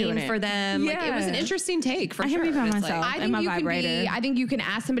paying for them? Yeah. Like, it was an interesting take for sure. I can be by myself. I think I think you can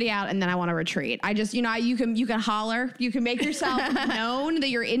ask somebody out, and then I want to retreat. I just, you can holler. You can make yourself known that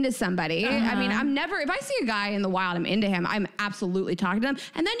you're into somebody. I mean, if I see a guy in the wild, I'm into him, I'm absolutely talking to them.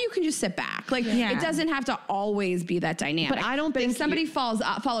 And then you can just sit back. Like, it doesn't have to always be that dynamic. But I don't think if somebody follows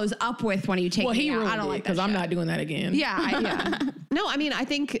up with when you take me out, I don't like that because I'm not doing that again. Yeah. No, I mean, I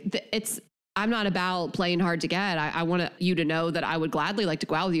think I'm not about playing hard to get. I want you to know that I would gladly like to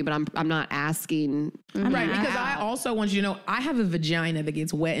go out with you, but I'm not asking. Right, because I also want you to know I have a vagina that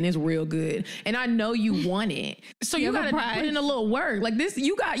gets wet and it's real good, and I know you want it. So you gotta put in a little work. Like this,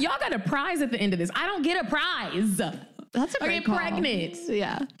 y'all got a prize at the end of this. I don't get a prize. That's a great call. Pregnant.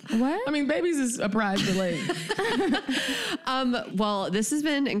 Yeah. What? I mean, babies is a prize delayed. Well, this has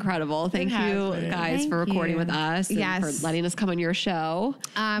been incredible. Thank you guys for recording with us. And for letting us come on your show.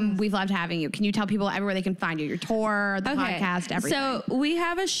 We've loved having you. Can you tell people everywhere they can find you? Your tour, the podcast, everything. So we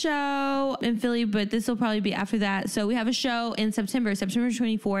have a show in Philly, but this will probably be after that. So we have a show in September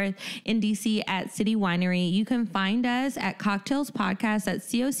 24th in DC at City Winery. You can find us at Cocktales Podcast. That's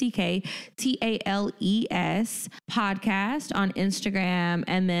COCKTALES podcast on Instagram.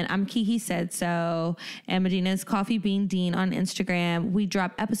 And then I'm Kiki Said So, and Medina's Coffee Bean Dean on Instagram. We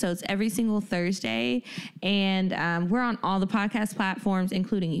drop episodes every single Thursday, and we're on all the podcast platforms,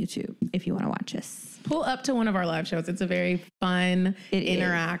 including YouTube, if you want to watch us. Pull up to one of our live shows. It's a very fun,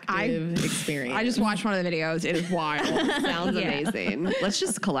 interactive experience. I just watched one of the videos. It is wild. Sounds amazing. Let's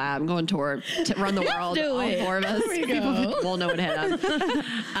just collab and go on tour, run the world. Do all it. Four of us. People will know what to hit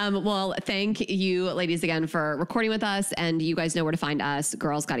up. Well, thank you, ladies, again for recording with us. And you guys know where to find us.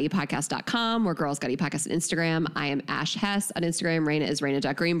 girlsgottaeatpodcast.com or Girls Gotta Eat Podcast on Instagram. I am Ash Hess on Instagram. Rayna is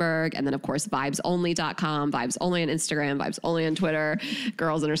Rayna.Greenberg. And then, of course, vibesonly.com. Vibes Only on Instagram. Vibes Only on Twitter.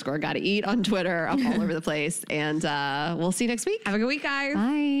 Girls_Gotta Eat on Twitter. All over the place. And we'll see you next week. Have a good week, guys.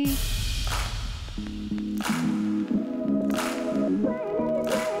 Bye.